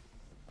boom.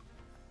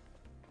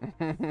 Look,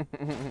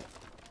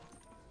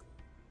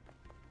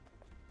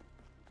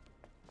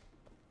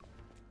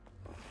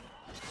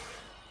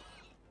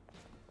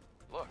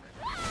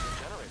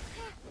 generator.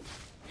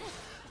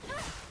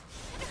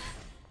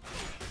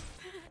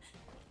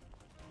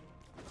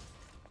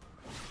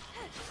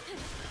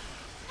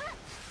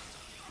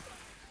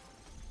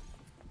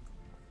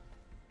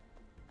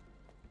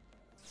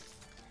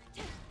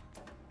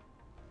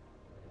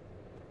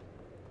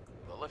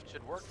 The lift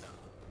should work now.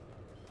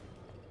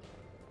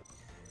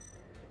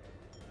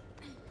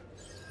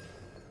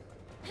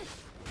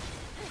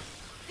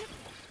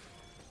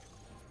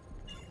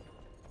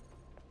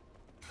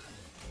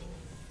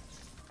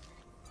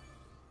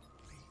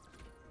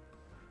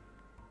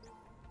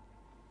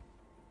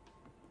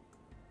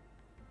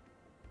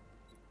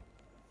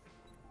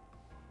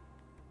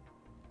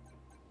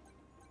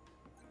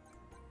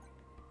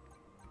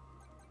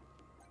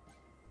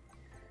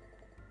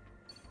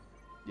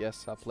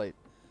 Yes, I played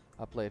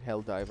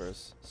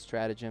Helldivers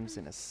stratagems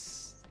in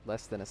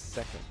less than a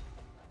second,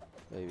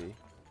 baby.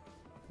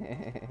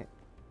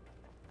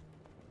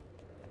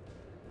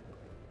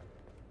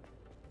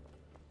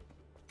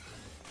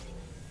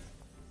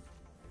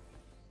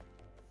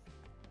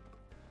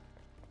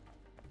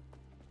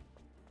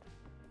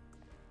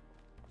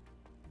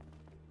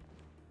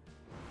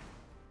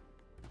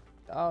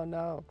 Oh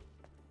no.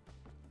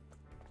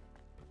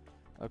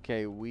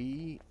 Okay,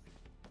 we.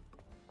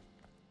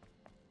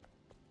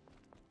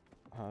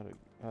 How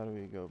do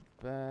we go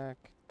back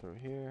through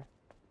here?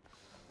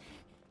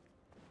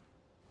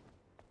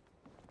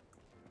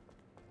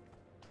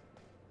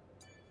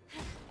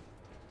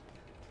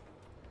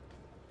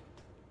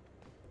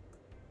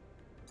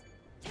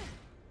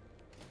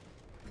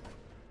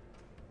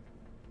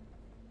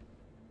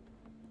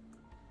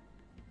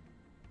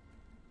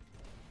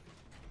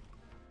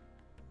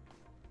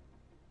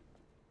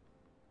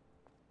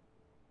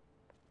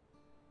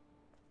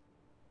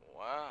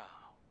 Wow.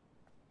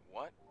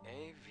 What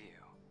a view.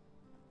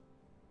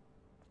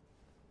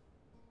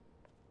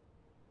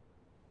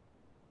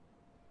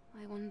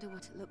 I wonder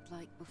what it looked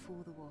like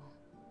before the war.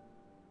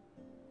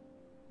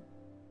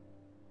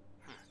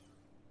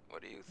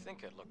 What do you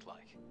think it looked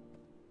like?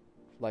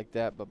 Like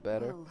that, but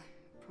better. Well,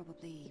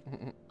 probably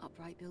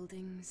upright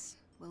buildings,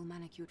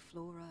 well-manicured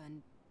flora,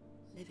 and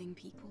living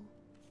people.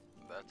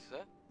 That's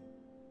it?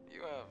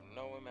 You have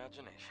no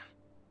imagination.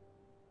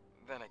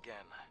 Then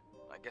again,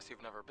 I guess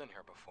you've never been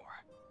here before.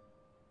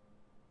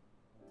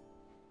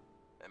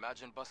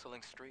 Imagine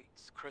bustling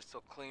streets,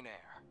 crystal clean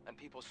air, and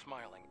people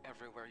smiling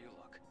everywhere you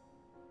look.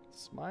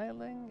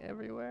 Smiling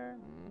everywhere?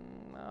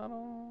 I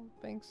don't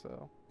think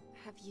so.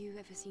 Have you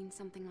ever seen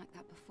something like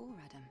that before,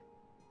 Adam?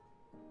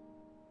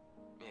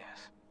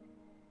 Yes,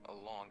 a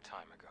long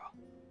time ago.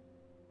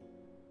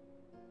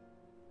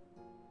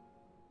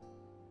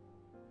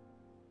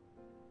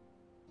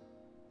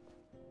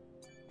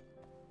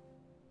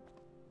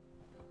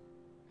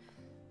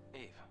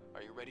 Eve,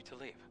 are you ready to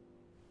leave?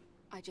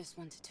 I just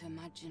wanted to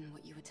imagine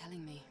what you were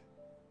telling me.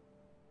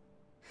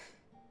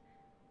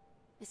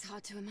 It's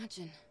hard to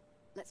imagine.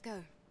 Let's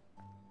go.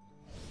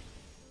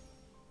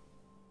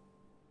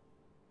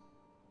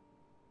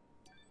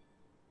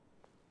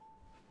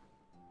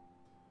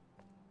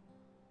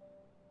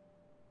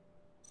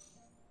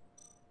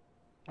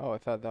 Oh, I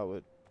thought that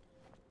would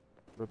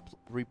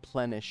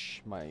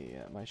replenish my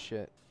my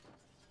shit.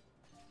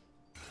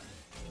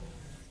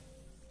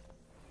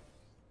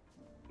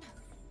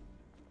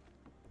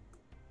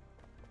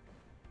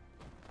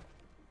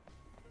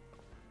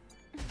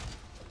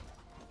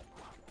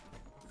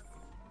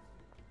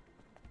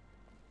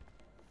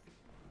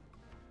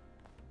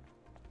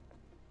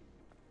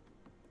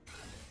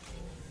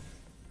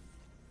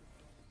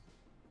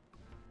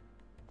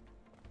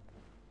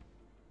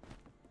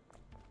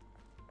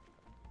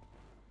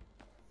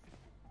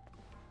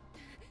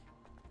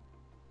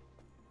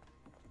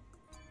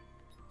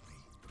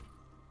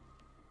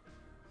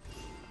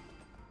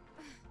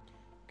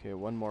 Okay,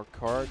 one more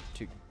card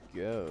to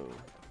go.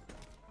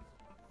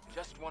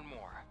 Just one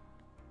more.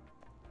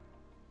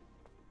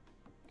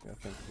 Okay, I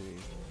think we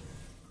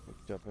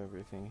picked up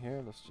everything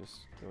here. Let's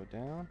just go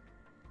down.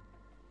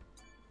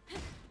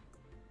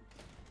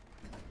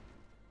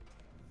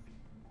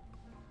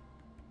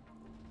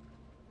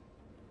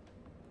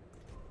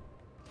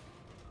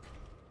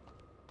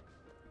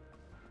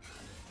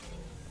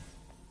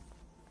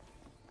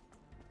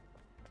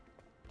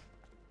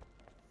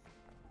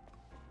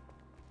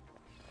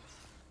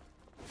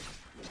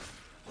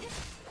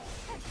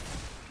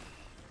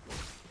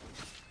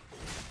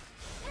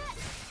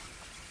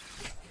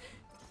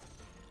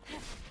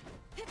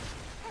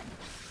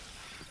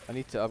 I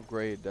need to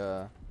upgrade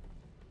the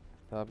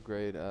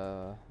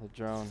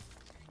drone.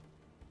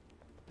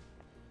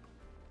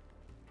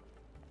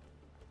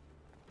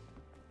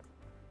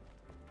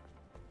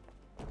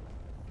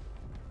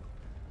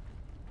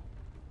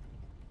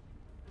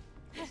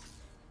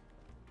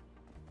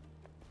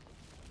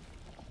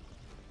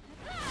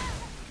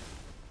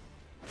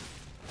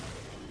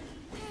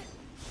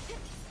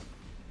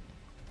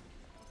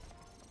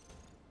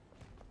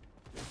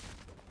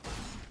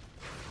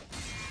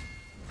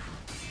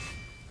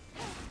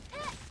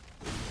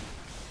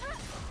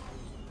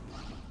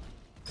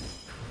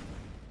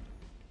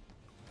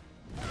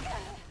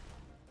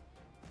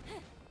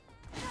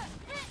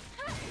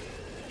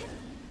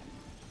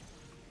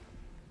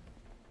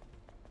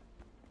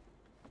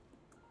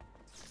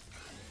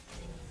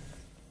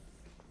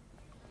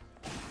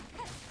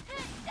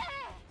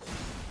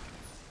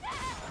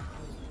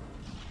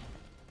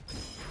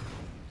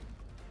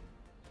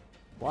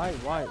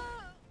 Why?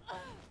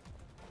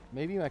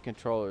 Maybe my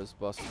controller is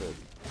busted.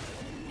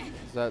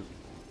 'Cause that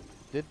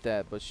did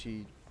that, but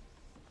she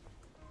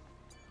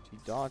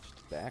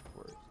dodged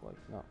backwards, like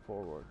not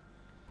forward.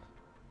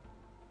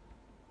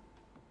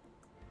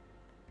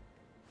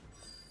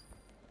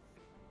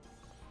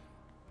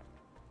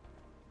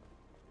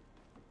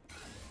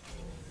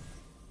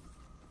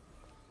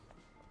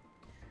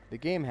 The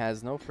game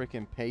has no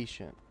freaking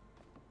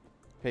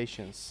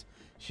patience.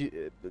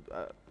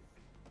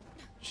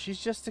 She's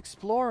just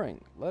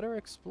exploring. Let her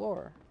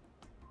explore.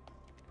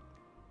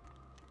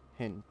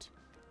 Hint.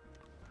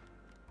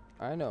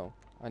 I know.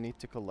 I need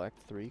to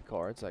collect 3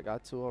 cards. I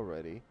got 2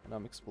 already, and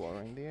I'm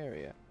exploring the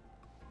area.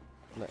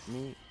 Let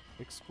me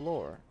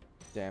explore.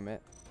 Damn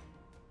it.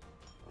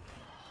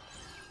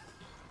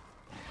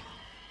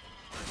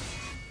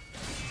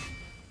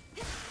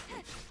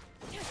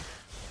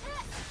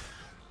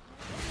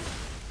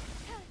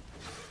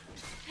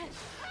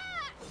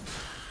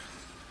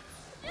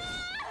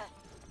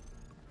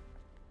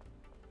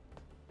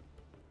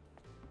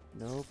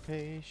 No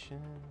patience.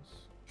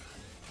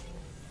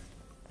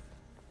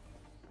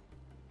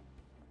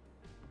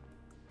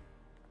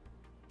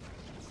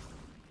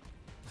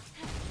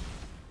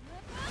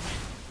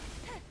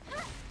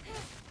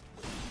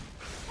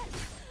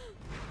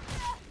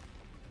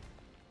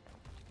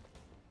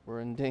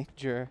 We're in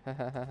danger.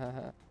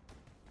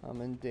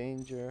 I'm in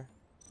danger.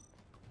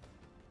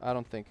 I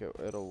don't think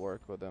it'll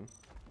work with him.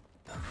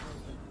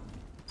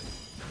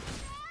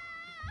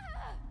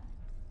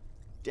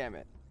 Damn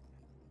it.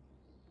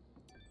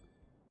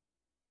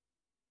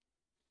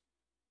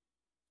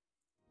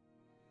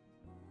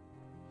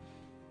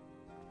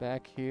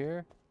 Back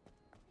here.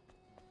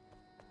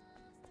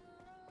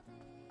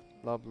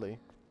 Lovely.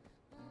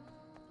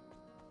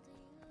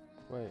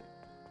 Wait.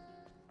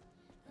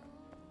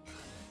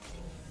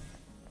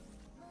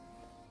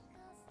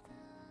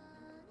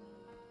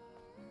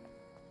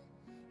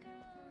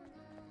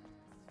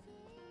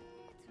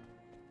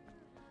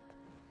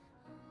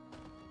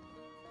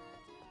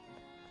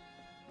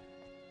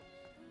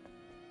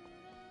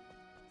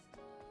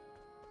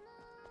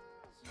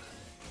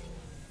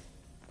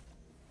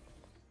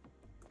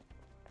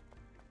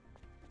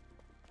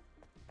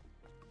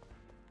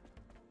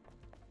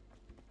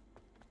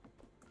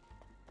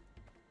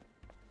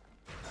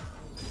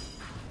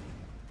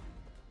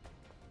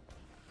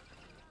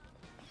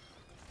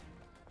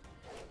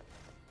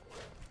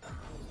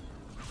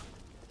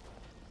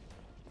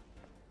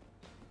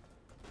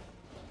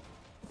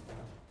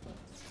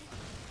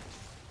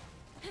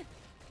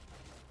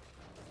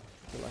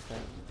 Feel like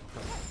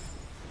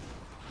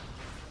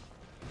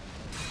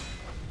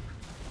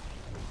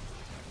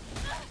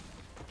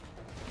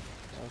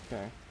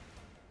okay.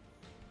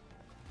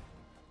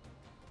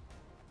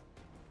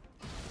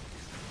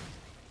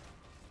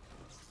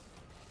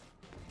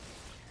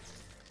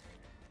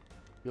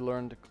 You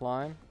learn to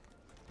climb. You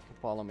can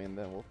follow me and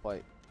then we'll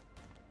fight.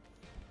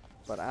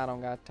 But I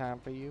don't got time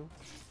for you.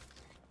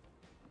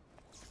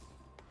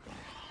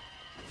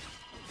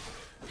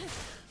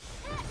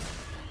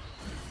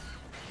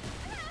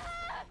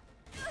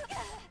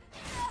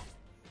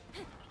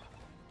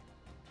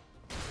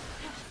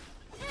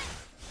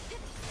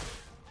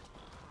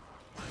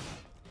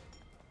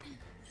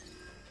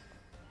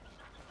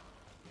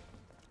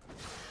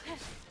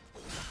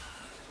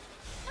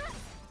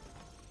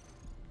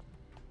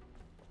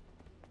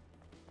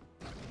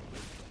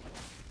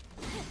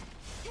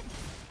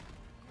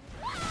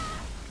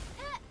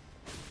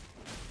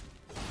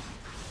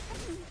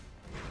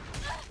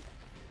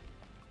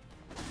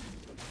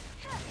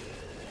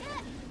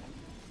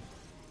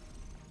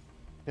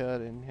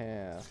 Cut in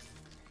half.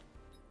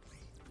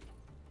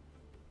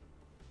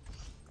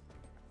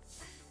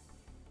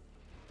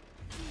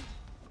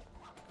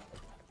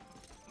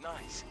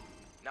 Nice.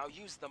 Now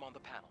use them on the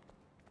panel.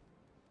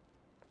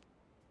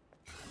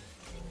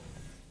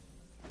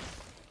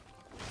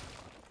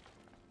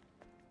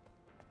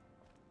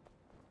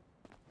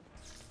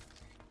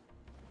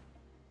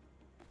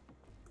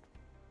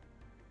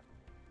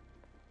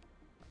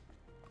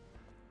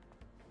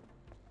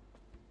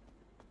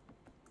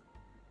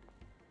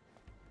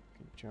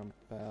 Jump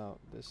out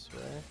this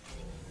way.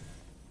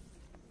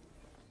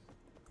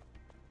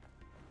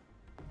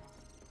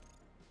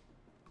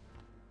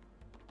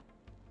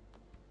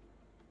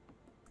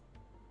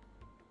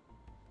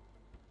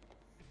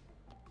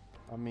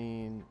 I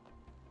mean,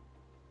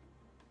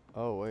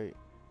 oh wait,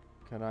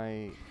 can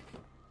I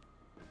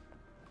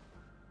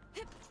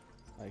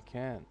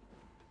can.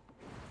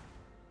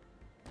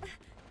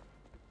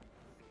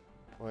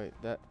 Wait,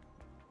 that.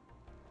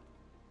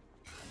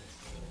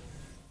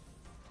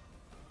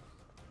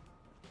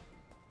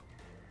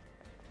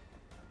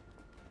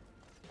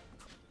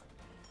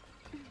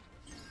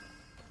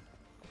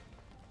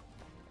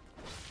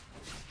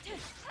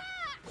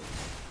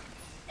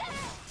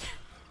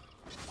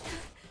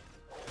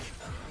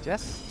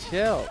 Just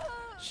chill.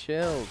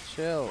 Chill,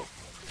 chill.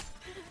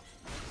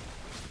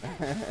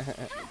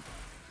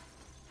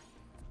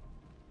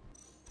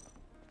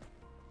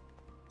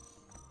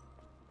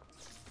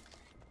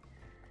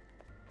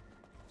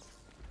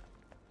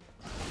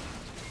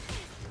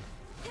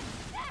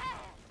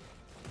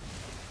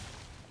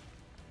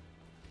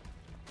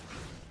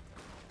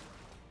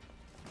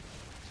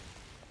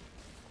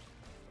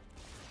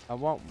 I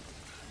want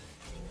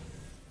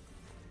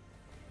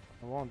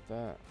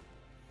that.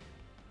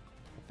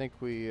 I think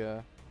we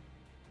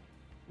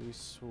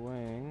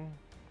swing.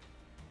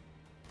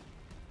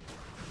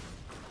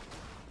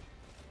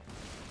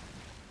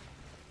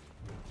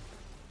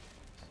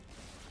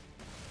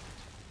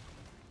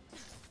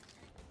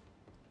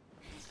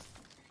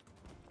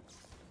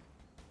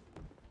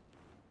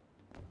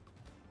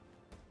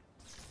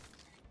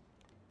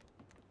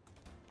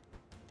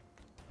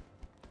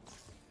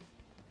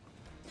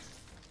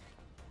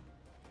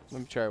 Let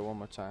me try it one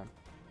more time.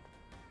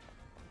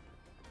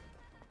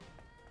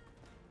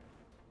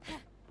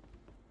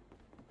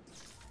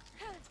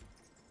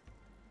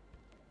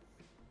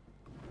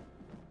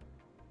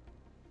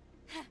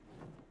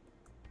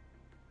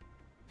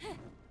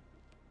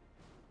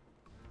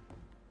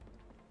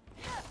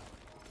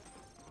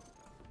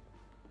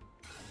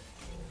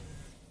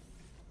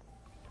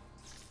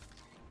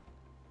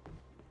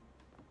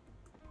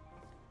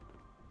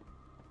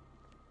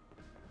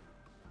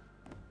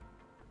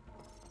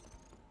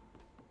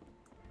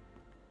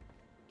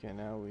 Okay,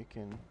 now we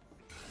can.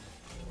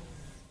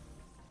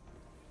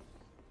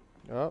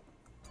 Oh.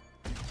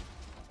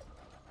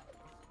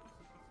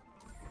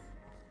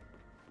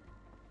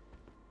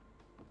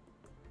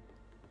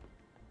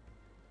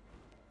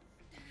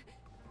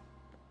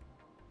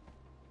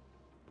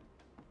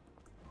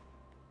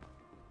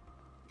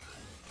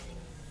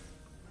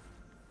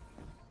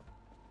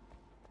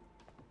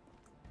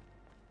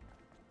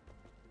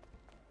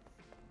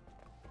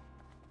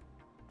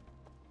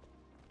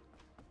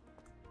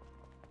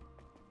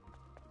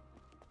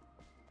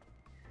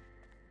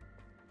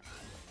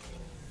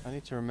 I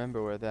need to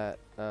remember where that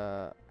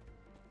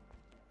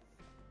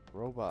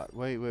robot.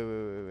 Wait.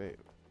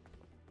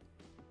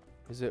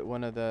 Is it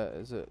one of the?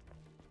 Is it?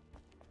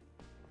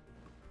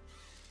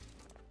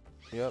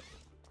 Yep.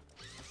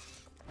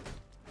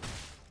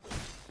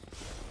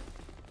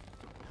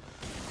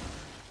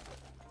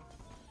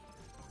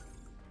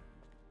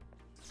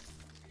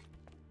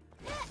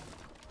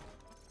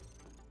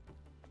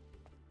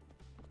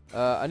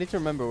 I need to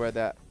remember where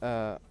that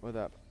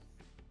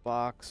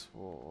box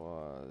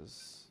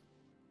was.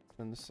 It's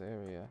in this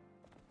area.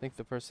 I think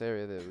the first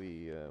area that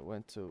we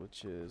went to,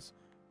 which is.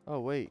 Oh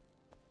wait.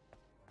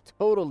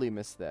 Totally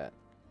missed that.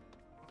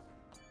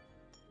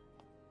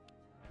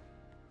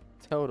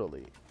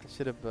 Totally. I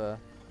should have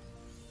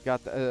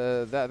got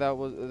the,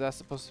 that's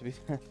supposed to be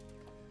that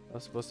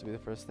was supposed to be the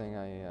first thing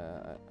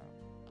I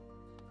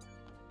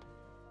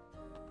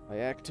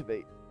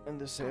activate in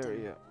this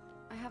area.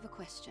 I have a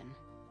question.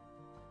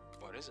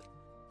 What is it?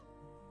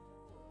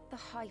 The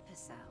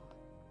hypercell.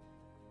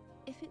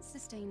 If it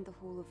sustained the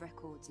Hall of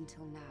Records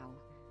until now,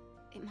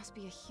 it must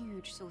be a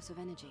huge source of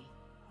energy.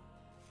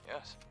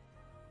 Yes.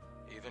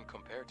 Even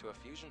compared to a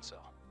fusion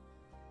cell.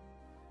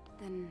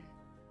 Then,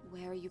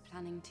 where are you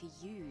planning to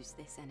use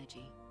this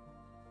energy?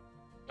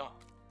 Oh,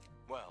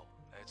 well,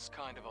 it's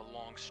kind of a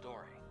long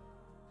story.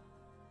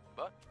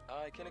 But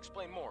I can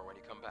explain more when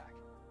you come back.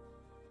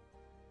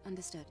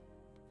 Understood.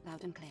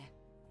 Loud and clear.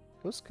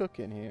 Who's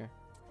cooking here?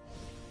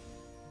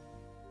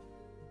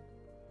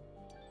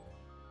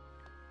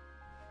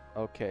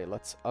 Okay,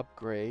 let's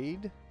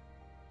upgrade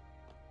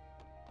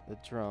the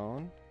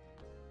drone.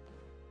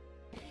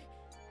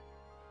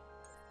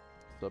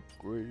 Let's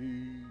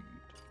upgrade.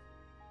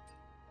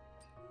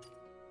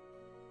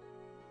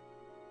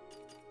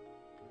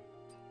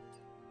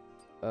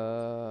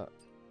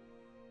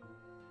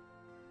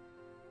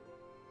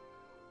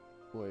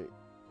 Wait.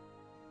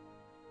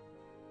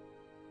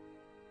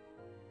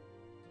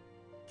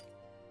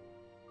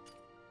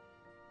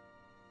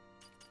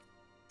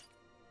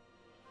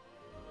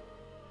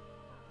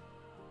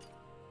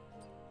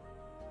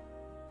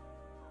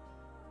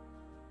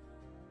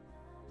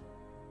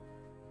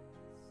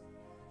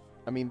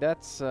 I mean,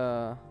 that's, we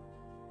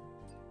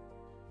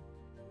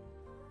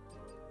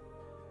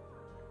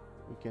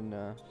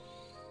can,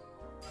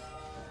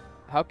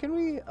 how can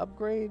we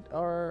upgrade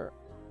our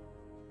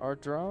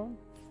drone?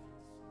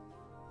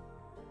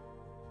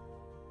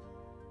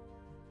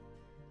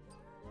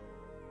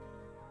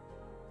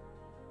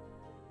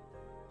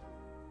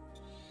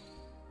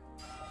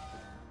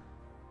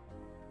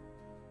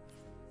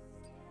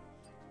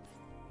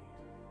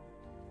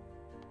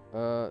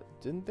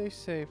 Didn't they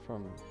say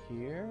from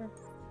here?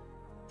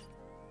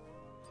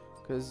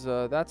 Because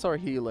that's our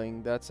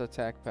healing, that's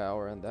attack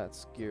power, and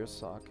that's gear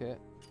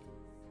socket.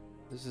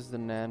 This is the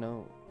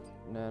nano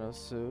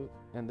suit,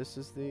 and this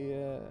is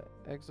the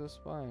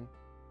exospine.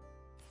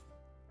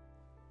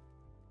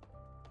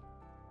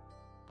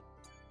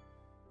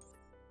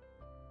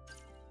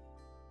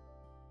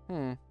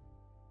 Let's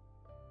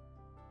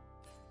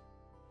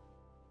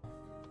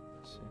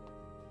see.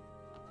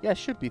 Yeah, it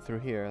should be through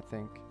here, I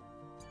think.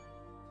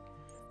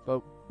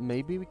 But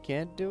maybe we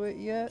can't do it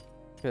yet,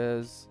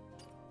 because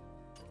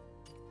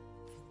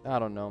I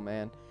don't know,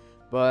 man.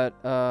 But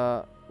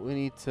we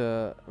need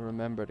to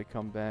remember to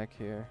come back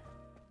here.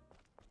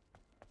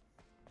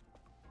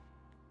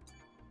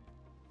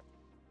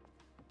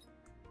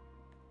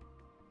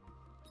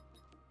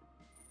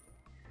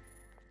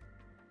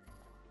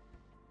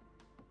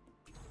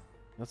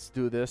 Let's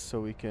do this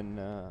so we can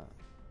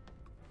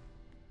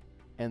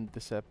end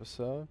this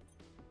episode.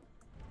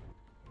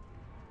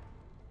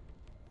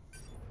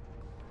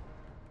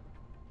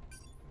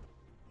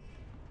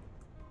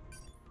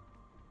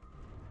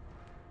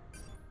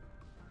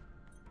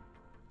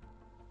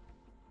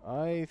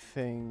 I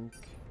think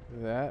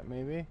that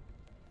maybe.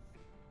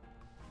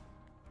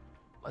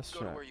 Let's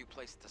go to where you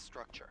placed the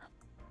structure.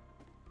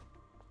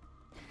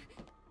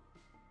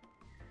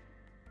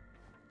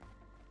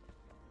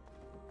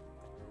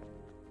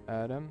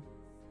 Adam,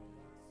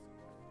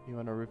 you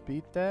want to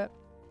repeat that?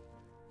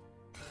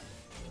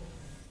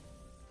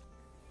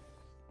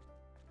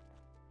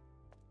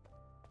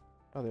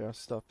 Oh, there are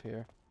stuff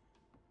here.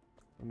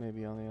 Or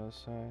maybe on the other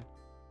side.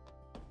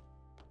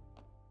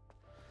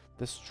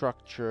 The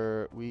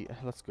structure,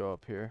 let's go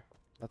up here.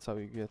 That's how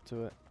we get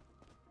to it.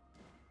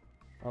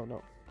 Oh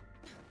no.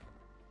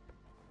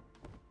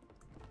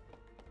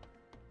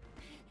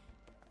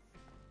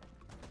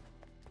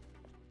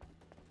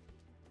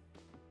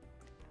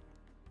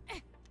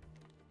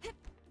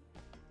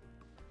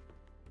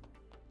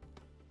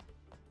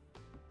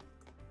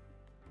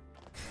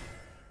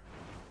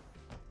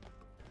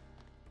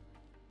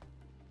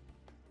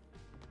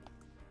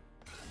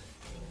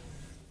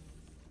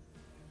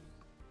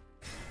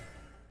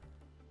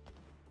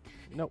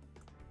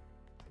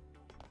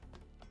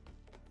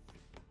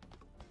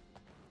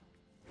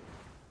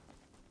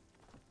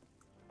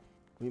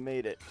 We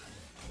made it.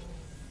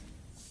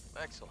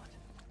 Excellent.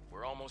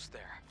 We're almost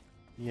there.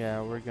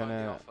 Yeah, we're We'll find the gonna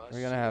Alpha as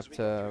we're soon gonna as have we get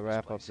to through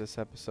wrap up place. this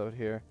episode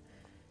here.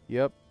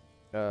 Yep.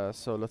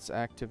 So let's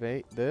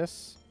activate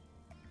this,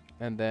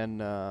 and then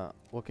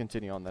we'll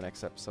continue on the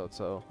next episode.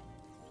 So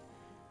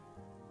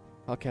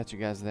I'll catch you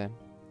guys then.